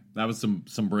 Anyway, that was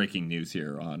some breaking news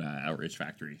here on Outrage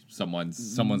Factory.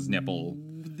 Someone's nipple.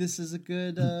 This is a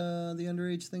good. The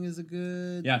underage thing is a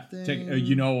good. Yeah, thing.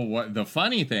 You know what? The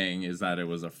funny thing is that it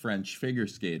was a French figure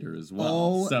skater as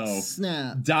well. Oh, so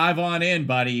snap! Dive on in,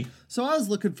 buddy. So I was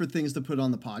looking for things to put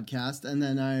on the podcast, and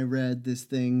then I read this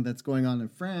thing that's going on in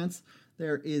France.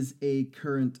 There is a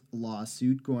current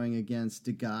lawsuit going against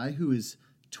a guy who is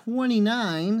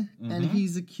 29, and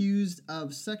he's accused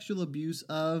of sexual abuse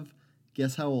of,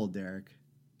 guess how old, Derek?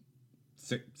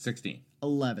 16.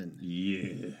 11.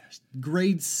 Yeah.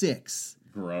 Grade 6.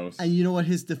 Gross. And you know what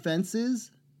his defense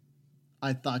is?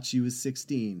 I thought she was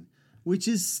 16, which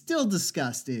is still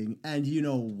disgusting. And you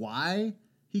know why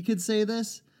he could say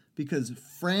this? Because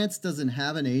France doesn't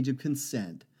have an age of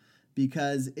consent.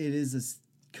 Because it is a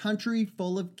country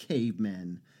full of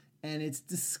cavemen. And it's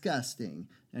disgusting.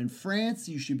 And France,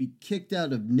 you should be kicked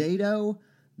out of NATO,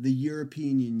 the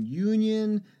European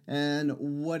Union, and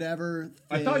whatever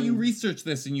thing. I thought you researched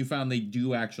this and you found they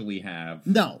do actually have...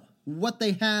 No. What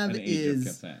they have an age is... of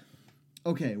consent.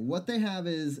 Okay, what they have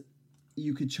is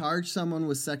you could charge someone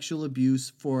with sexual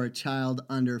abuse for a child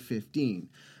under 15.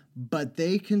 But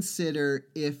they consider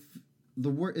if the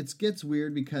word... It gets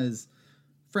weird because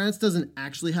France doesn't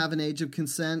actually have an age of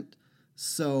consent.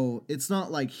 So it's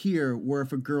not like here where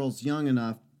if a girl's young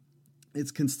enough, it's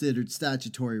considered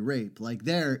statutory rape. Like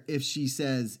there, if she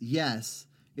says yes,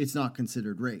 it's not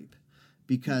considered rape.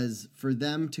 Because for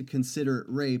them to consider it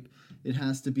rape, it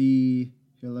has to be...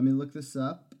 Here, let me look this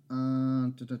up.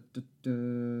 It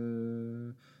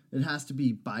has to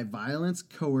be by violence,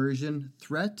 coercion,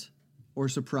 threat, or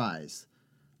surprise.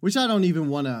 Which I don't even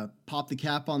want to pop the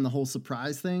cap on the whole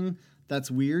surprise thing.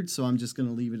 That's weird, so I'm just going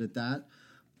to leave it at that.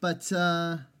 But,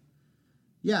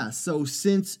 yeah, so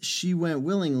since she went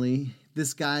willingly,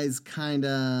 this guy's kind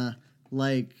of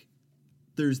like,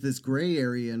 there's this gray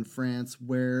area in France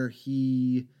where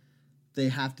they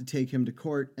have to take him to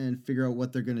court and figure out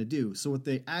what they're going to do. So what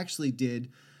they actually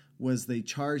did was they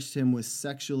charged him with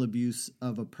sexual abuse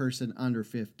of a person under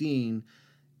 15,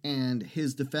 and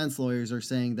his defense lawyers are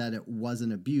saying that it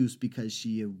wasn't abuse because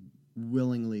she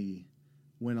willingly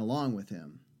went along with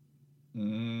him.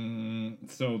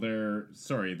 So they're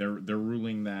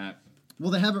ruling that. Well,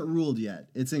 they haven't ruled yet.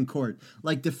 It's in court.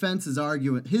 Like defense's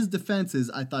argument, his defense is,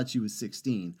 I thought she was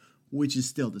 16, which is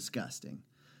still disgusting.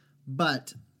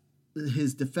 But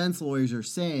his defense lawyers are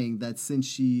saying that since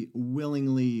she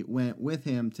willingly went with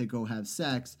him to go have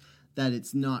sex, that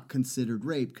it's not considered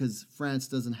rape because France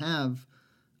doesn't have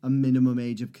a minimum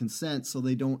age of consent, so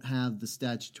they don't have the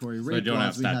statutory rape. They don't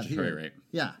have statutory rape.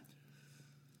 Yeah.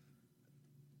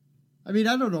 I mean,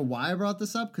 I don't know why I brought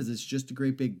this up, because it's just a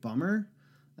great big bummer.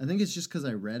 I think it's just because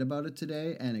I read about it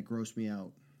today, and it grossed me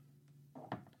out.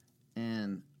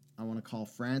 And I want to call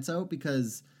France out,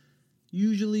 because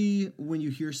usually when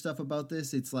you hear stuff about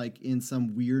this, it's like in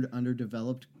some weird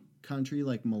underdeveloped country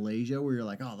like Malaysia, where you're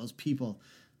like, oh, those people,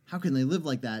 how can they live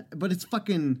like that? But it's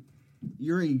fucking,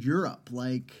 you're in Europe.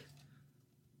 Like,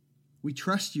 we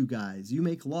trust you guys. You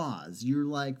make laws. You're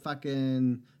like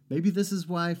fucking Maybe this is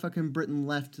why fucking Britain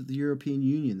left the European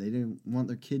Union. They didn't want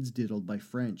their kids diddled by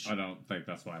French. I don't think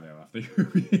that's why they left the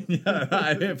European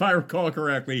Union. If I recall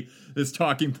correctly, this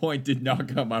talking point did not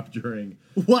come up during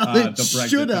it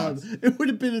should have. It would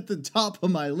have been at the top of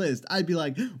my list. I'd be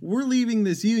like, we're leaving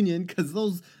this union because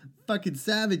those fucking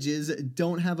savages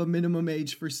don't have a minimum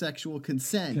age for sexual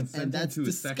consent. And that's to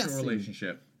disgusting. A sexual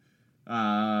relationship.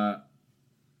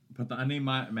 Put the unnamed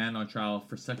man on trial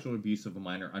for sexual abuse of a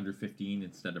minor under 15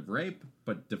 instead of rape,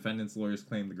 but defendant's lawyers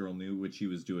claim the girl knew what she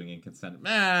was doing and consented.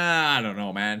 I don't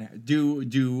know, man. Do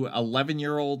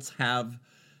 11-year-olds have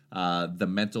the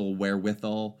mental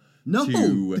wherewithal? No,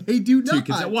 they do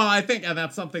not. Well, I think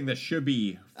that's something that should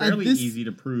be fairly easy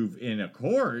to prove in a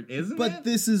court, isn't it? But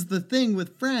this is the thing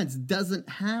with France, doesn't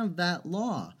have that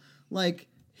law. Like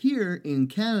here in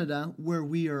Canada, where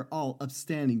we are all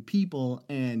upstanding people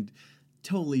and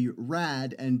totally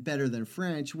rad and better than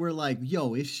French, we're like,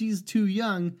 yo, if she's too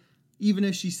young, even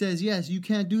if she says yes, you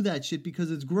can't do that shit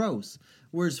because it's gross.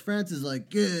 Whereas France is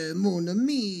like, yeah, mon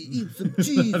ami, eat some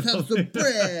cheese, have some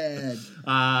bread.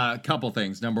 Couple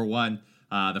things. Number one,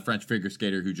 the French figure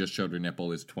skater who just showed her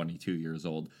nipple is 22 years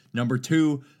old. Number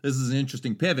two, this is an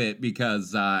interesting pivot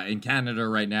because in Canada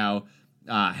right now,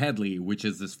 Headley, which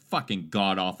is this fucking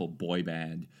god-awful boy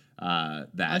band,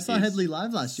 that I saw Headley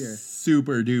live last year.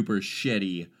 Super duper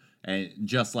shitty, and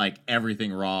just like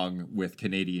everything wrong with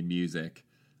Canadian music.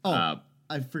 I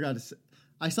forgot to say,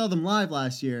 I saw them live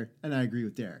last year, and I agree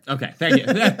with Derek. Okay, thank you,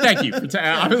 thank you.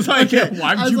 I was like,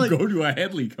 why would you go to a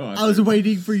Headley concert? I was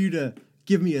waiting for you to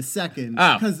give me a second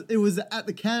because it was at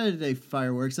the Canada Day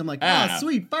fireworks. I'm like,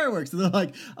 sweet fireworks. And they're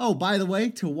like, oh, by the way,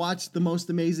 to watch the most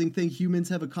amazing thing humans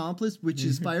have accomplished, which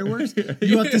is fireworks,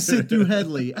 you have to sit through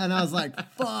Headley. And I was like,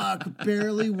 fuck,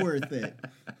 barely worth it.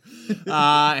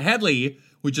 Headley,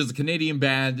 which is a Canadian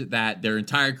band that their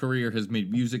entire career has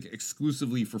made music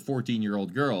exclusively for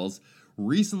 14-year-old girls,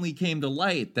 recently came to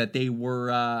light that they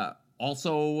were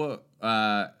also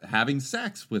having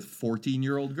sex with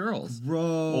 14-year-old girls.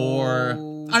 Gross.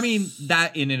 Or, I mean,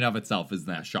 that in and of itself is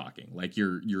not shocking. Like,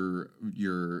 you're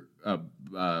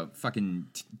a fucking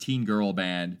teen girl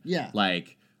band. Yeah.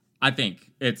 Like, I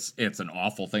think it's an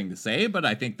awful thing to say, but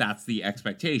I think that's the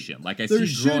expectation. Like, I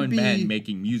see grown men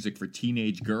making music for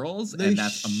teenage girls, and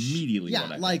that's immediately what I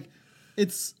think. Like,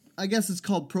 I guess it's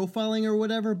called profiling or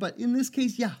whatever, but in this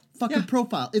case,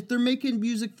 profile. If they're making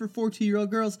music for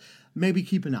 14-year-old girls, maybe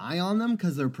keep an eye on them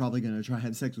because they're probably going to try to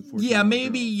have sex with 14-year-old girls. Yeah,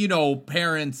 maybe,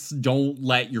 parents don't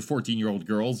let your 14-year-old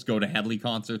girls go to Headley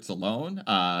concerts alone.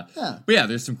 But yeah,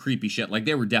 there's some creepy shit. Like,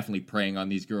 they were definitely preying on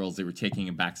these girls. They were taking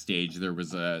them backstage. There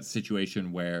was a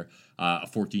situation where a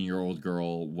 14-year-old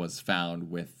girl was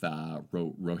found with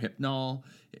Rohypnol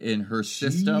in her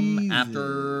system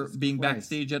after being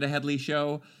backstage at a Headley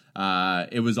show.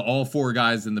 It was all four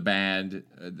guys in the band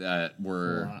that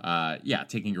were,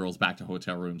 taking girls back to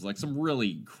hotel rooms, like some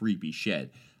really creepy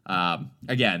shit.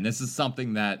 Again, this is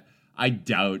something that I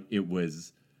doubt it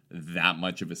was that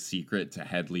much of a secret to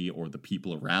Headley or the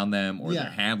people around them or their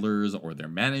handlers or their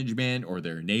management or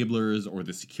their enablers or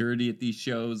the security at these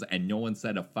shows, and no one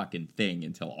said a fucking thing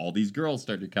until all these girls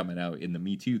started coming out in the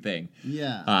Me Too thing.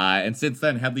 Yeah. And since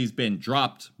then, Headley's been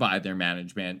dropped by their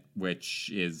management, which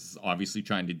is obviously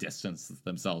trying to distance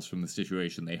themselves from the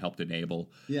situation they helped enable.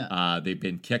 Yeah. They've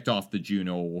been kicked off the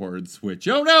Juno Awards, which,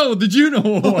 the Juno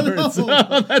Awards! Oh,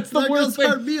 no. That's the worst thing.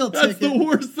 That's the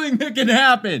worst thing that can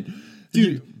happen.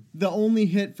 Dude. The only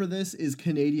hit for this is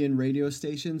Canadian radio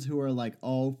stations who are like,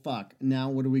 oh, fuck, now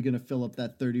what are we going to fill up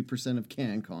that 30% of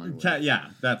CanCon with? Yeah,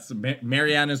 that's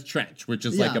Mariana's Trench, which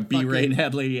is like a B-rate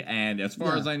Headley, and as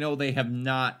far as I know, they have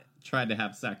not tried to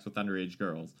have sex with underage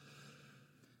girls.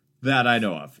 That I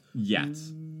know of, yet.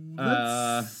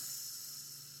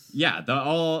 The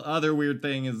all other weird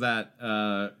thing is that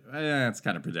it's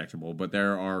kind of predictable, but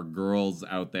there are girls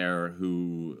out there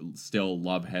who still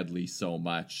love Headley so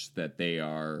much that they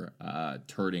are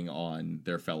turning on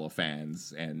their fellow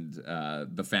fans, and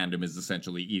the fandom is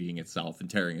essentially eating itself and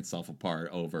tearing itself apart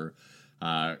over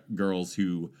girls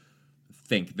who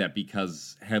think that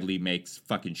because Headley makes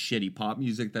fucking shitty pop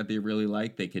music that they really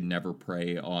like, they can never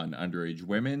prey on underage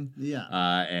women. Yeah.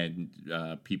 And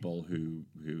people who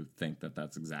think that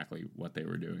that's exactly what they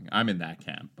were doing. I'm in that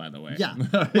camp, by the way. Yeah.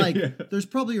 Like, there's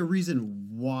probably a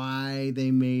reason why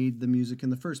they made the music in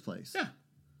the first place. Yeah.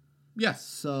 Yes.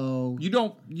 So you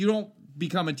don't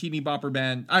become a teeny bopper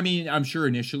band. I mean, I'm sure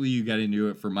initially you get into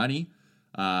it for money.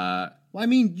 Well, I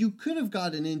mean, you could have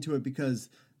gotten into it because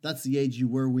that's the age you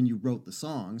were when you wrote the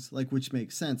songs, like, which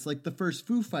makes sense. Like the first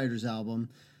Foo Fighters album,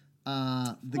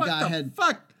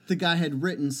 The guy had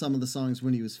written some of the songs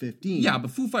when he was 15. Yeah,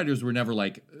 but Foo Fighters were never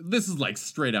like, this is like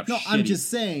straight up shitty. I'm just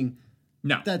saying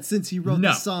that since he wrote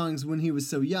the songs when he was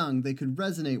so young, they could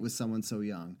resonate with someone so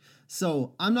young.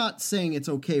 So I'm not saying it's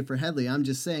okay for Hedley. I'm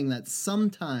just saying that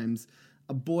sometimes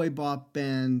a boy bop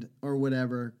band or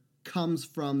whatever comes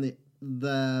from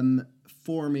them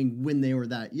forming when they were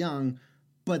that young,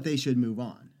 but they should move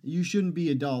on. You shouldn't be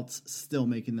adults still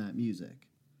making that music.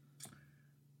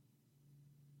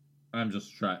 I'm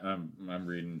just trying. I'm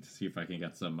reading to see if I can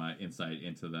get some insight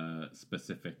into the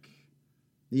specific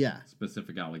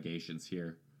allegations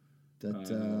here.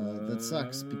 That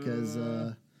sucks because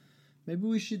maybe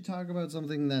we should talk about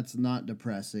something that's not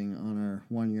depressing on our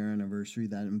 1-year anniversary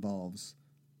that involves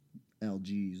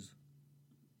LGs,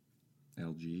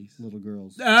 little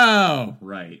girls. Oh,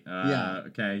 right.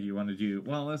 Okay, you want to do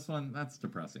this one? That's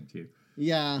depressing too.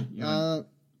 Yeah.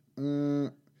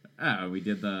 We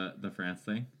did the France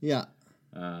thing. Yeah.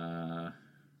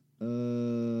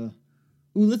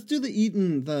 Let's do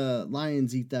the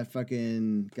lions eat that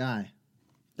fucking guy.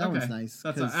 That one's nice.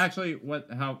 That's actually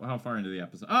how far into the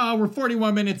episode? Oh, we're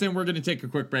 41 minutes in. We're going to take a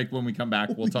quick break. When we come back,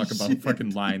 we'll talk about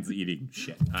fucking lions eating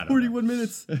shit. 41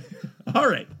 minutes. All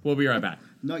right. We'll be right back.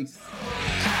 Nice.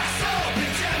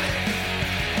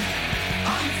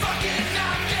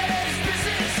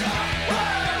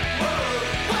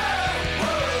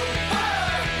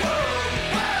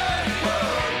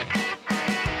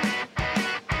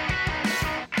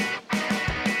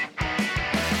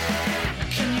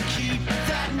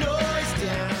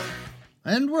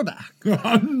 And we're back.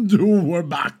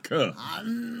 All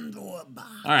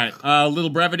right. A little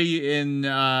brevity in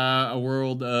a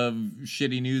world of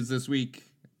shitty news this week.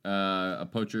 A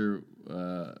poacher.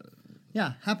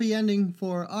 Happy ending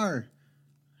for our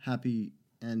happy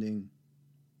ending.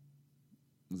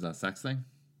 Was that a sex thing?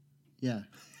 Yeah.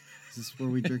 Is this where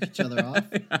we jerk each other off?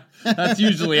 That's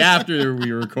usually after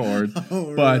we record,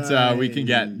 but we can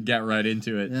get right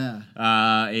into it. Yeah.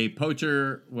 A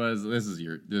poacher was. This is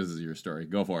your story.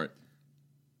 Go for it.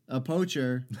 A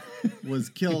poacher was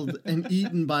killed and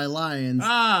eaten by lions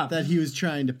that he was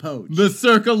trying to poach. The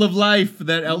circle of life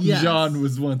that Elton John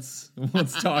was once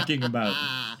talking about.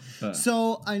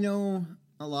 So I know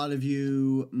a lot of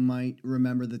you might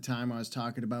remember the time I was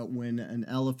talking about when an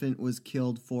elephant was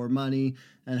killed for money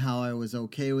and how I was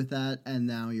okay with that. And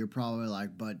now you're probably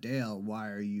like, but Dale, why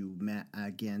are you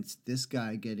against this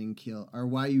guy getting killed? Or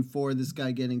why are you for this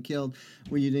guy getting killed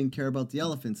when you didn't care about the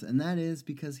elephants? And that is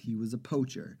because he was a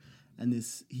poacher. And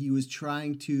he was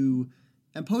trying to...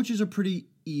 And poachers are pretty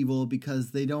evil because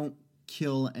they don't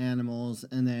kill animals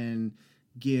and then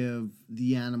give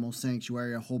the animal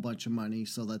sanctuary a whole bunch of money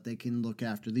so that they can look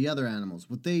after the other animals.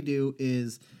 What they do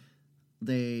is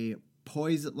they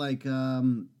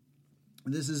poison,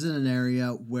 this is in an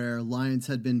area where lions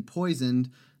had been poisoned,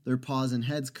 their paws and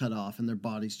heads cut off, and their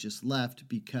bodies just left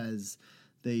because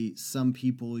some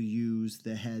people use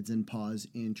the heads and paws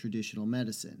in traditional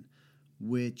medicine,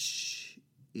 which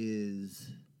is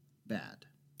bad.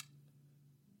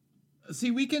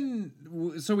 See, we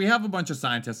have a bunch of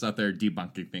scientists out there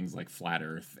debunking things like flat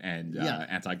Earth and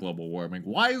anti-global warming.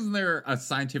 Why isn't there a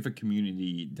scientific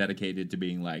community dedicated to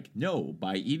being like, no,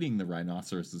 by eating the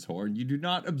rhinoceros's horn, you do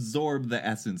not absorb the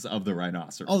essence of the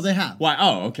rhinoceros? Oh, they have. Why?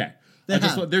 Oh, okay.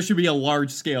 There should be a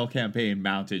large-scale campaign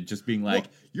mounted just being like,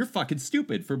 you're fucking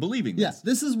stupid for believing this. Yes,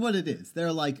 this is what it is.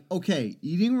 They're like, okay,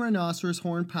 eating rhinoceros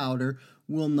horn powder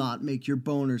will not make your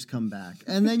boners come back.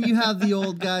 And then you have the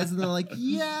old guys and they're like,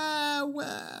 yeah,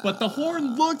 well... But the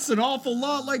horn looks an awful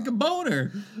lot like a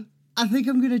boner. I think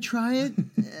I'm going to try it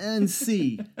and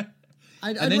see.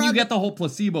 And then you get the whole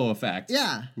placebo effect.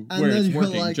 Yeah. Where it's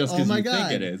working just because you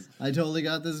think it is. I totally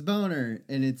got this boner.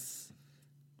 And it's...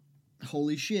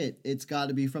 Holy shit, it's got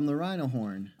to be from the rhino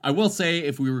horn. I will say,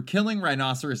 if we were killing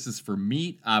rhinoceroses for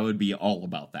meat, I would be all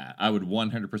about that. I would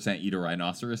 100% eat a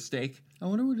rhinoceros steak. I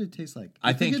wonder what it tastes like.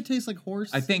 I think it tastes like horse.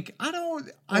 I think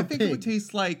it would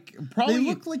taste like probably. They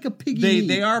look like a piggy meat.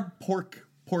 They are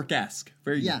pork-esque,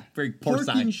 very porcine. Pork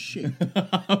shit.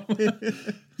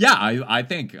 Yeah, I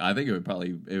think it would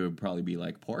probably be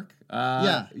like pork.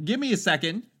 Give me a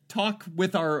second. Talk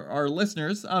with our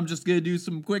listeners. I'm just gonna do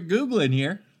some quick Googling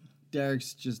here.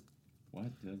 Derek's just... What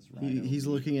does rhino He's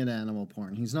looking at animal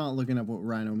porn. He's not looking at what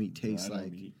rhino meat tastes like.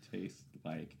 Rhino meat tastes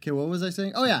like... Okay, what was I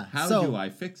saying? Oh, yeah. How do I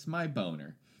fix my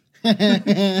boner?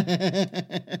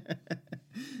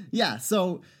 Yeah,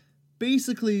 so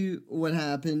basically what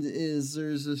happened is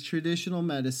there's this traditional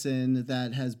medicine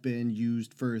that has been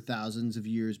used for thousands of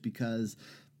years because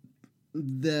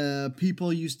the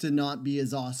people used to not be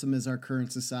as awesome as our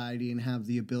current society and have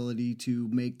the ability to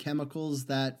make chemicals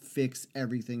that fix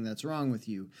everything that's wrong with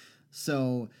you.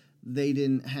 So they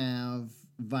didn't have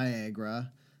Viagra.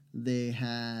 They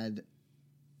had,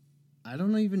 I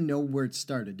don't even know where it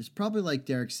started. It's probably like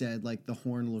Derek said, like the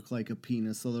horn looked like a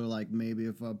penis. So they're like, maybe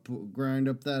if I grind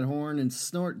up that horn and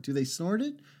snort, do they snort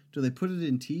it? Do they put it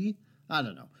in tea? I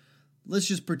don't know. Let's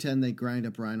just pretend they grind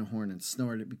up rhino horn and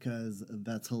snort it because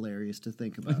that's hilarious to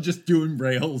think about. Just doing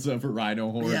rails of a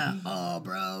rhino horn. Yeah. Oh,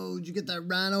 bro, did you get that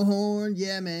rhino horn?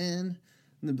 Yeah, man.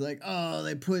 And they'd be like, oh,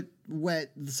 they put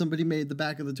wet. Somebody made the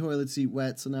back of the toilet seat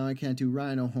wet, so now I can't do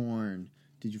rhino horn.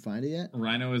 Did you find it yet?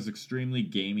 Rhino is extremely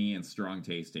gamey and strong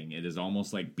tasting. It is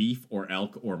almost like beef or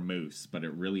elk or moose, but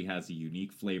it really has a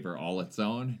unique flavor all its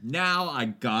own. Now I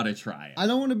gotta try it. I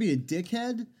don't want to be a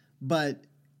dickhead, but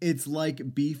it's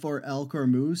like beef or elk or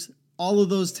moose. All of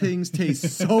those things taste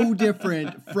so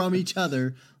different from each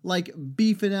other. Like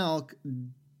beef and elk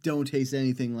don't taste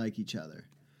anything like each other.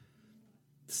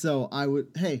 So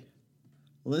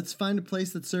let's find a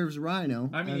place that serves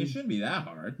rhino. I mean, it shouldn't be that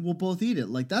hard. We'll both eat it.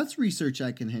 Like, that's research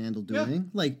I can handle doing. Yeah.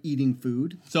 Like, eating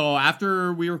food. So,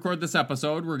 after we record this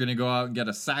episode, we're going to go out and get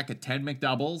a sack of 10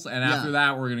 McDoubles. And after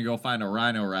that, we're going to go find a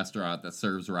rhino restaurant that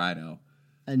serves rhino.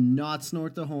 And not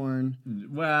snort the horn.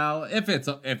 Well, if it's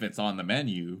on the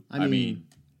menu. I mean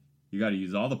you got to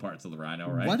use all the parts of the rhino,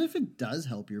 right? What if it does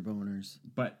help your boners?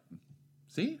 But,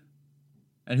 see?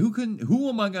 And who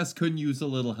among us couldn't use a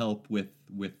little help with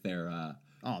their...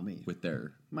 me. With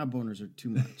their... My boners are too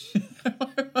much.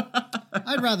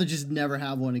 I'd rather just never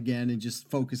have one again and just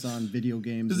focus on video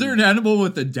games. Is there an animal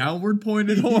with a downward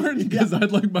pointed horn? Because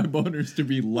I'd like my boners to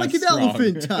be less like an strong.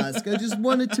 Elephant tusk. I just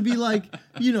want it to be like,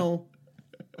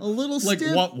 a little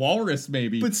stiff. Like walrus,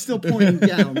 maybe. But still pointing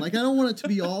down. Like, I don't want it to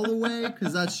be all the way,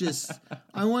 because that's just...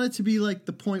 I want it to be like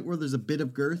the point where there's a bit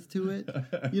of girth to it.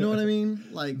 You know what I mean?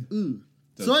 Like, ooh.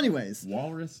 So anyways.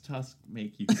 Walrus tusk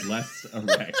make you less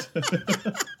erect.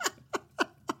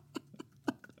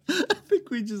 I think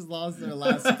we just lost our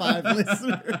last 5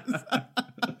 listeners.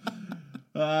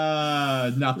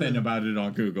 Nothing about it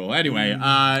on Google. Anyway,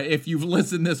 if you've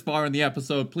listened this far in the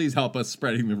episode, please help us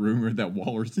spreading the rumor that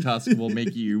walrus tusk will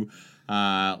make you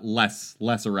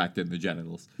less erect in the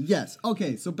genitals. Yes.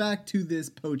 Okay, so back to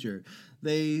this poacher.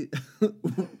 They...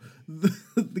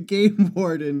 the game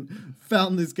warden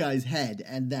found this guy's head,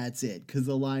 and that's it, because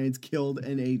the lions killed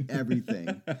and ate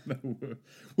everything.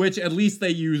 Which, at least they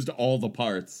used all the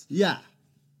parts. Yeah.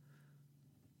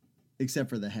 Except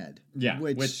for the head. Yeah,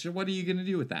 which what are you going to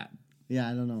do with that? Yeah,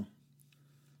 I don't know.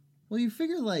 Well, you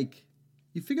figure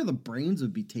the brains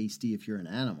would be tasty if you're an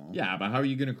animal. Yeah, but how are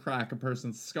you going to crack a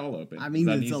person's skull open? I mean,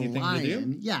 it's a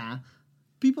lion. Yeah.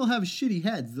 People have shitty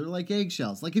heads. They're like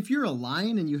eggshells. Like, if you're a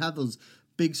lion and you have those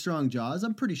big, strong jaws,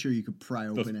 I'm pretty sure you could pry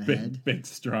open a head. Big,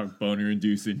 strong,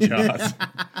 boner-inducing jaws.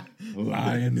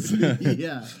 Lions.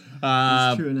 Yeah,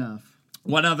 that's true enough.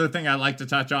 One other thing I'd like to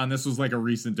touch on, this was like a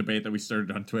recent debate that we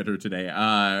started on Twitter today.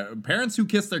 Parents who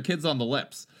kiss their kids on the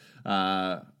lips.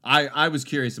 I was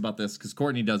curious about this because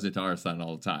Courtney does it to our son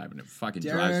all the time, and it fucking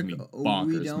drives me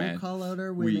bonkers, we don't man. Call out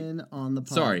our women on the podcast.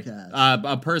 Sorry,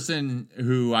 a person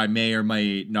who I may or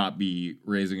may not be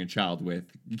raising a child with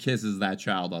kisses that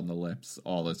child on the lips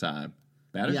all the time.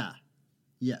 Better? Yeah.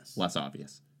 Yes. Less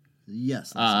obvious.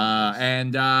 Yes.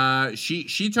 And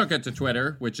she took it to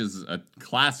Twitter, which is a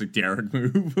classic Derek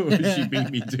move. She beat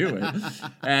me to it.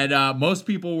 And most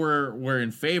people were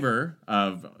in favor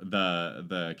of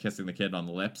the kissing the kid on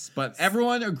the lips, but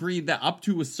everyone agreed that up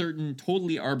to a certain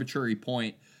totally arbitrary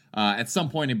point, at some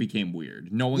point it became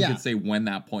weird. No one could say when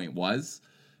that point was.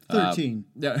 13.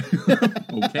 Yeah.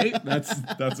 Okay,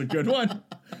 that's a good one.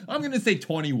 I'm gonna say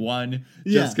 21,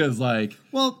 just because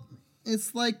Well,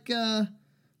 it's like.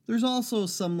 There's also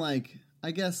some, I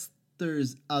guess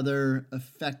there's other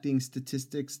affecting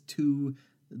statistics to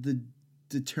the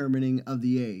determining of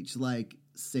the age. Like,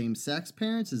 same-sex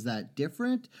parents, is that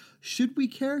different? Should we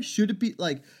care? Should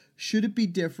it be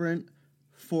different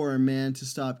for a man to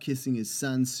stop kissing his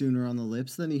son sooner on the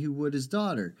lips than he would his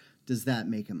daughter? Does that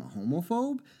make him a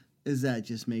homophobe? Does that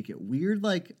just make it weird?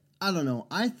 I don't know.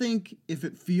 I think if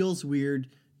it feels weird,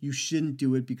 you shouldn't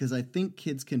do it, because I think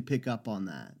kids can pick up on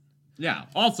that. Yeah.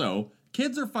 Also,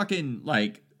 kids are fucking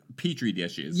petri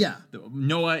dishes. Yeah.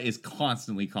 Noah is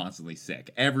constantly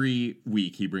sick. Every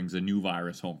week he brings a new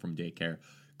virus home from daycare.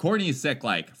 Courtney is sick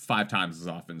 5 times as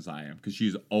often as I am, because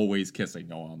she's always kissing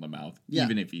Noah on the mouth,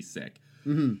 even if he's sick.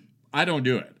 Mm-hmm. I don't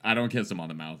do it. I don't kiss him on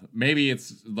the mouth. Maybe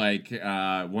it's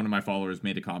one of my followers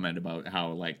made a comment about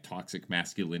how toxic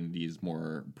masculinity is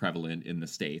more prevalent in the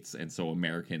States, and so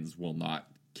Americans will not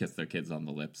kiss their kids on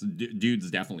the lips. Dudes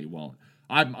definitely won't.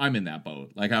 I'm in that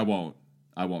boat. Like, I won't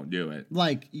do it.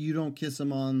 Like, you don't kiss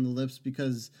them on the lips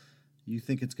because you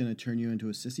think it's going to turn you into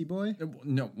a sissy boy?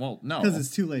 No, well, no. Because it's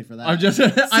too late for that. I'm just,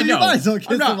 I know.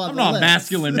 I'm not a lips.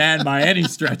 masculine man by any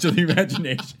stretch of the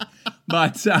imagination.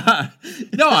 But,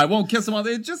 no, I won't kiss them on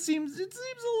the, it seems a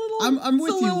little, I'm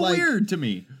with you, like, weird to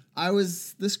me.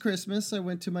 This Christmas, I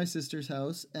went to my sister's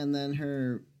house, and then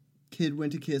her kid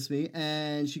went to kiss me,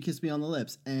 and she kissed me on the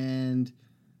lips, and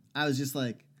I was just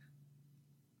like,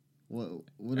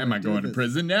 what am I going to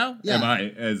prison now? Yeah.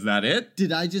 Is that it?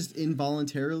 Did I just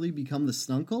involuntarily become the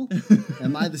snunkle?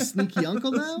 Am I the sneaky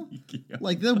uncle now?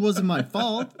 Like, that wasn't my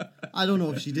fault. I don't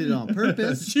know if she did it on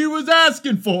purpose. She was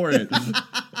asking for it.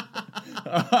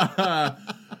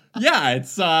 Yeah,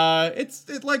 it's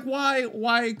like,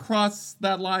 why cross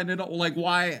that line at all? Like,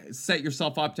 why set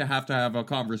yourself up to have a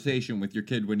conversation with your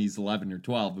kid when he's 11 or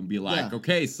 12 and be like,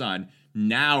 okay, son,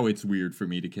 now it's weird for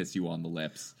me to kiss you on the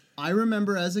lips. I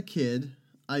remember as a kid,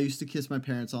 I used to kiss my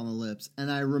parents on the lips,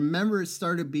 and I remember it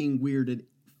started being weird at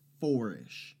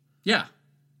 4-ish. Yeah.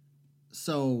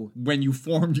 So when you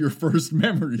formed your first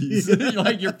memories,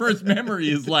 like your first memory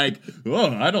is like,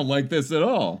 oh, I don't like this at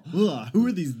all. Ugh, who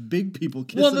are these big people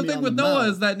kissing me on the mouth? Well, the thing with Noah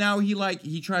is that now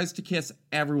he tries to kiss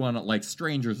everyone, like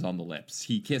strangers, on the lips.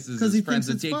 He kisses his friends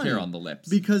at daycare on the lips.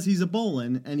 Because he's a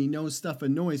Bolin and he knows stuff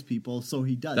annoys people, so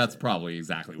he does That's it. probably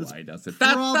exactly why he does it.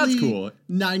 That's cool.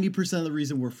 90% of the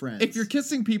reason we're friends. If you're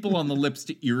kissing people on the lips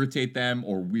to irritate them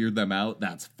or weird them out,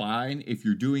 that's fine. If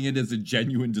you're doing it as a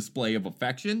genuine display of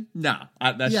affection, nah,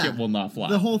 that shit will not fly.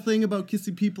 The whole thing about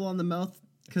kissing people on the mouth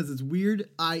because it's weird,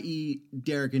 i.e.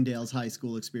 Derek and Dale's high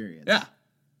school experience. Yeah.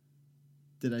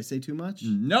 Did I say too much?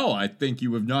 No, I think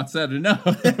you have not said enough.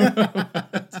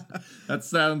 That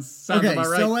sounds okay, about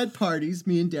right. So at parties,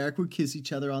 me and Derek would kiss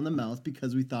each other on the mouth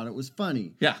because we thought it was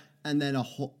funny. Yeah. And then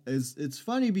it's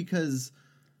funny because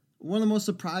one of the most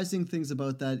surprising things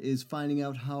about that is finding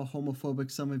out how homophobic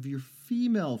some of your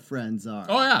female friends are.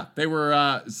 Oh yeah, they were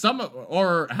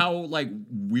or how like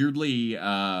weirdly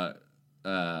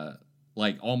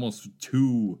like almost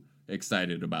too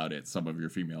excited about it some of your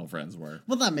female friends were.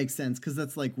 Well, that makes sense because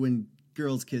that's like when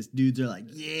girls kiss, dudes are like,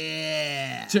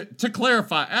 yeah. To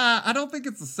clarify, I don't think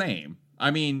it's the same.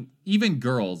 I mean, even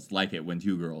girls like it when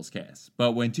two girls kiss,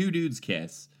 but when two dudes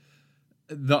kiss,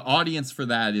 the audience for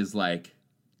that is like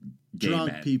gay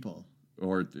drunk men. People.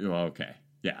 Or okay,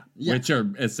 yeah, which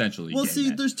are essentially. Well, gay see,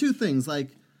 men. there's two things. Like,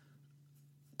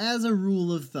 as a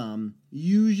rule of thumb,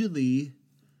 usually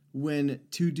when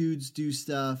two dudes do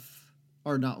stuff.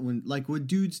 Or not when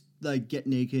dudes like get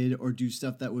naked or do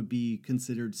stuff that would be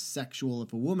considered sexual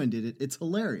if a woman did it, it's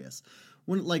hilarious.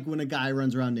 When a guy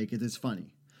runs around naked, it's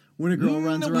funny. When a girl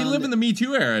runs around... We live in the Me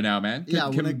Too era now, man.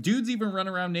 Can dudes even run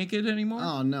around naked anymore?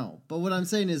 Oh, no. But what I'm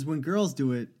saying is when girls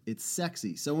do it, it's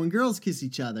sexy. So when girls kiss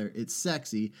each other, it's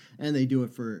sexy, and they do it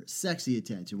for sexy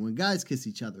attention. When guys kiss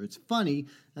each other, it's funny,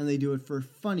 and they do it for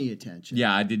funny attention.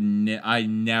 Yeah, I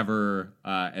never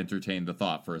entertained the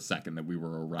thought for a second that we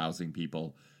were arousing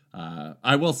people.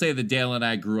 I will say that Dale and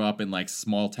I grew up in like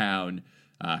small town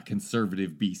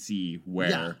conservative BC where...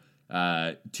 Yeah.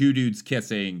 Two dudes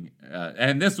kissing,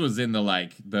 and this was in the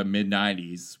mid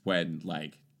 90s when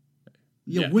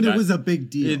when it was a big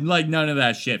deal. None of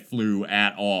that shit flew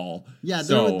at all. Yeah,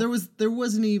 so, there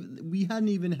wasn't even, we hadn't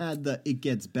even had the it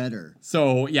gets better.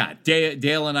 So yeah,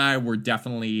 Dale and I were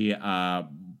definitely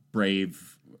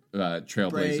brave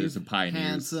trailblazers and pioneers,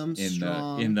 handsome,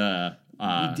 strong. in the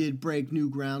we did break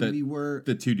new ground. We were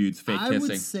the two dudes fake kissing. I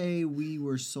would say we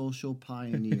were social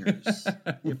pioneers.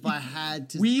 If I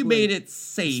had to, we made it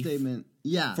safe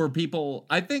for people.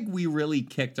 I think we really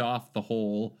kicked off the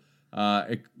whole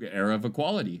era of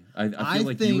equality. I feel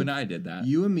like you and I did that.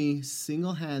 You and me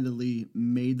single-handedly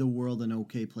made the world an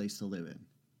okay place to live in.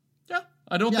 Yeah,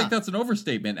 I don't think that's an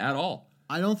overstatement at all.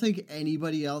 I don't think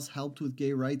anybody else helped with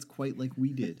gay rights quite like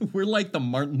we did. We're like the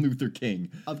Martin Luther King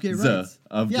of gay rights.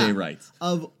 Gay rights.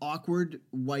 Of awkward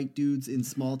white dudes in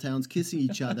small towns kissing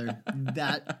each other.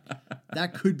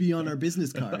 that could be on our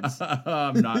business cards.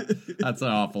 I'm not. That's an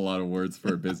awful lot of words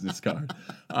for a business card.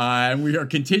 And we are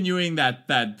continuing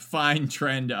that fine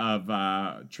trend of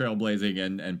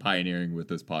trailblazing and pioneering with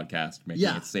this podcast, making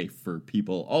it safe for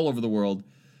people all over the world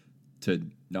to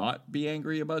not be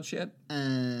angry about shit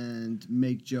and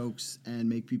make jokes and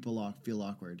make people feel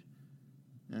awkward.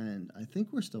 And I think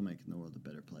we're still making the world a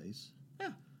better place. Yeah.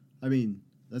 I mean,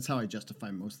 That's how I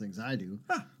justify most things I do.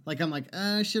 Huh. Like, I'm like,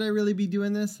 should I really be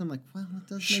doing this? I'm like, well, it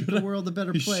does make the world a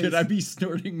better place. Should I be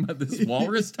snorting this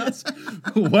walrus tusk?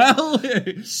 Well,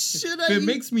 should I? It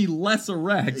makes me less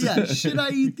erect. Yeah, should I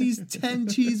eat these 10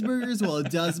 cheeseburgers? Well,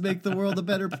 it does make the world a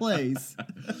better place.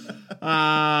 All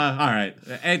right.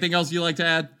 Anything else you'd like to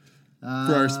add for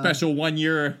our special one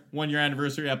year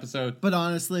anniversary episode? But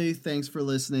honestly, thanks for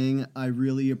listening. I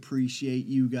really appreciate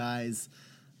you guys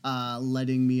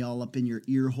letting me all up in your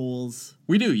ear holes.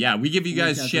 We do, yeah. We give you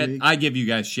guys shit. I give you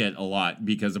guys shit a lot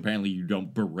because apparently you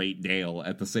don't berate Dale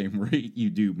at the same rate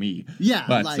you do me. Yeah,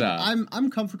 but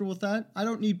I'm comfortable with that. I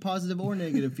don't need positive or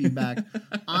negative feedback.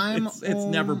 It's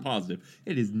never positive.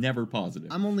 It is never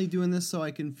positive. I'm only doing this so I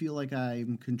can feel like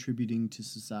I'm contributing to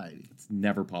society. It's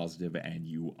never positive, and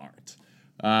you aren't.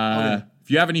 Okay. If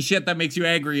you have any shit that makes you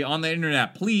angry on the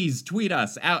internet, please tweet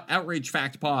us at Outrage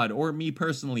Fact Pod, or me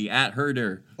personally at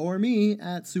Herder, or me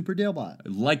at Super Dalebot.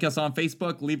 Like us on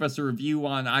Facebook, leave us a review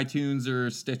on iTunes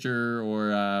or Stitcher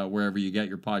or wherever you get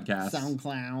your podcasts.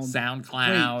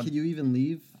 SoundCloud. Wait, can you even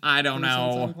leave? I don't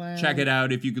know. Check it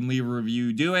out. If you can leave a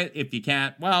review, do it. If you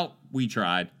can't, well, we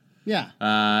tried. Yeah.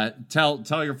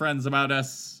 Tell your friends about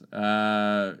us.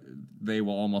 They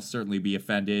will almost certainly be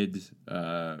offended.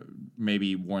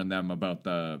 Maybe warn them about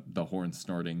the horn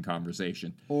snorting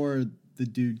conversation. Or the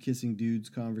dude kissing dudes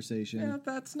conversation. Yeah,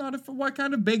 that's not what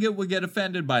kind of bigot would get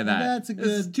offended by that? That's a good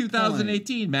This is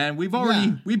 2018, point. Man. We've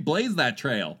already we blazed that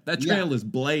trail. That trail is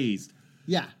blazed.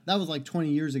 Yeah, that was like 20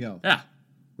 years ago. Yeah.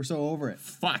 We're so over it.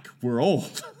 Fuck, we're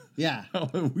old. Yeah.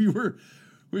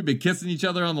 We've been kissing each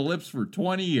other on the lips for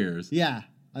 20 years. Yeah.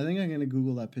 I think I'm going to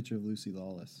Google that picture of Lucy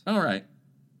Lawless. All right.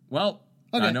 Well,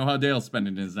 okay. I know how Dale's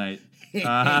spending his night.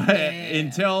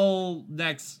 Until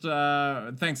next,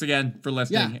 thanks again for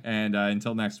listening. Yeah. And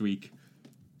until next week.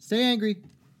 Stay angry.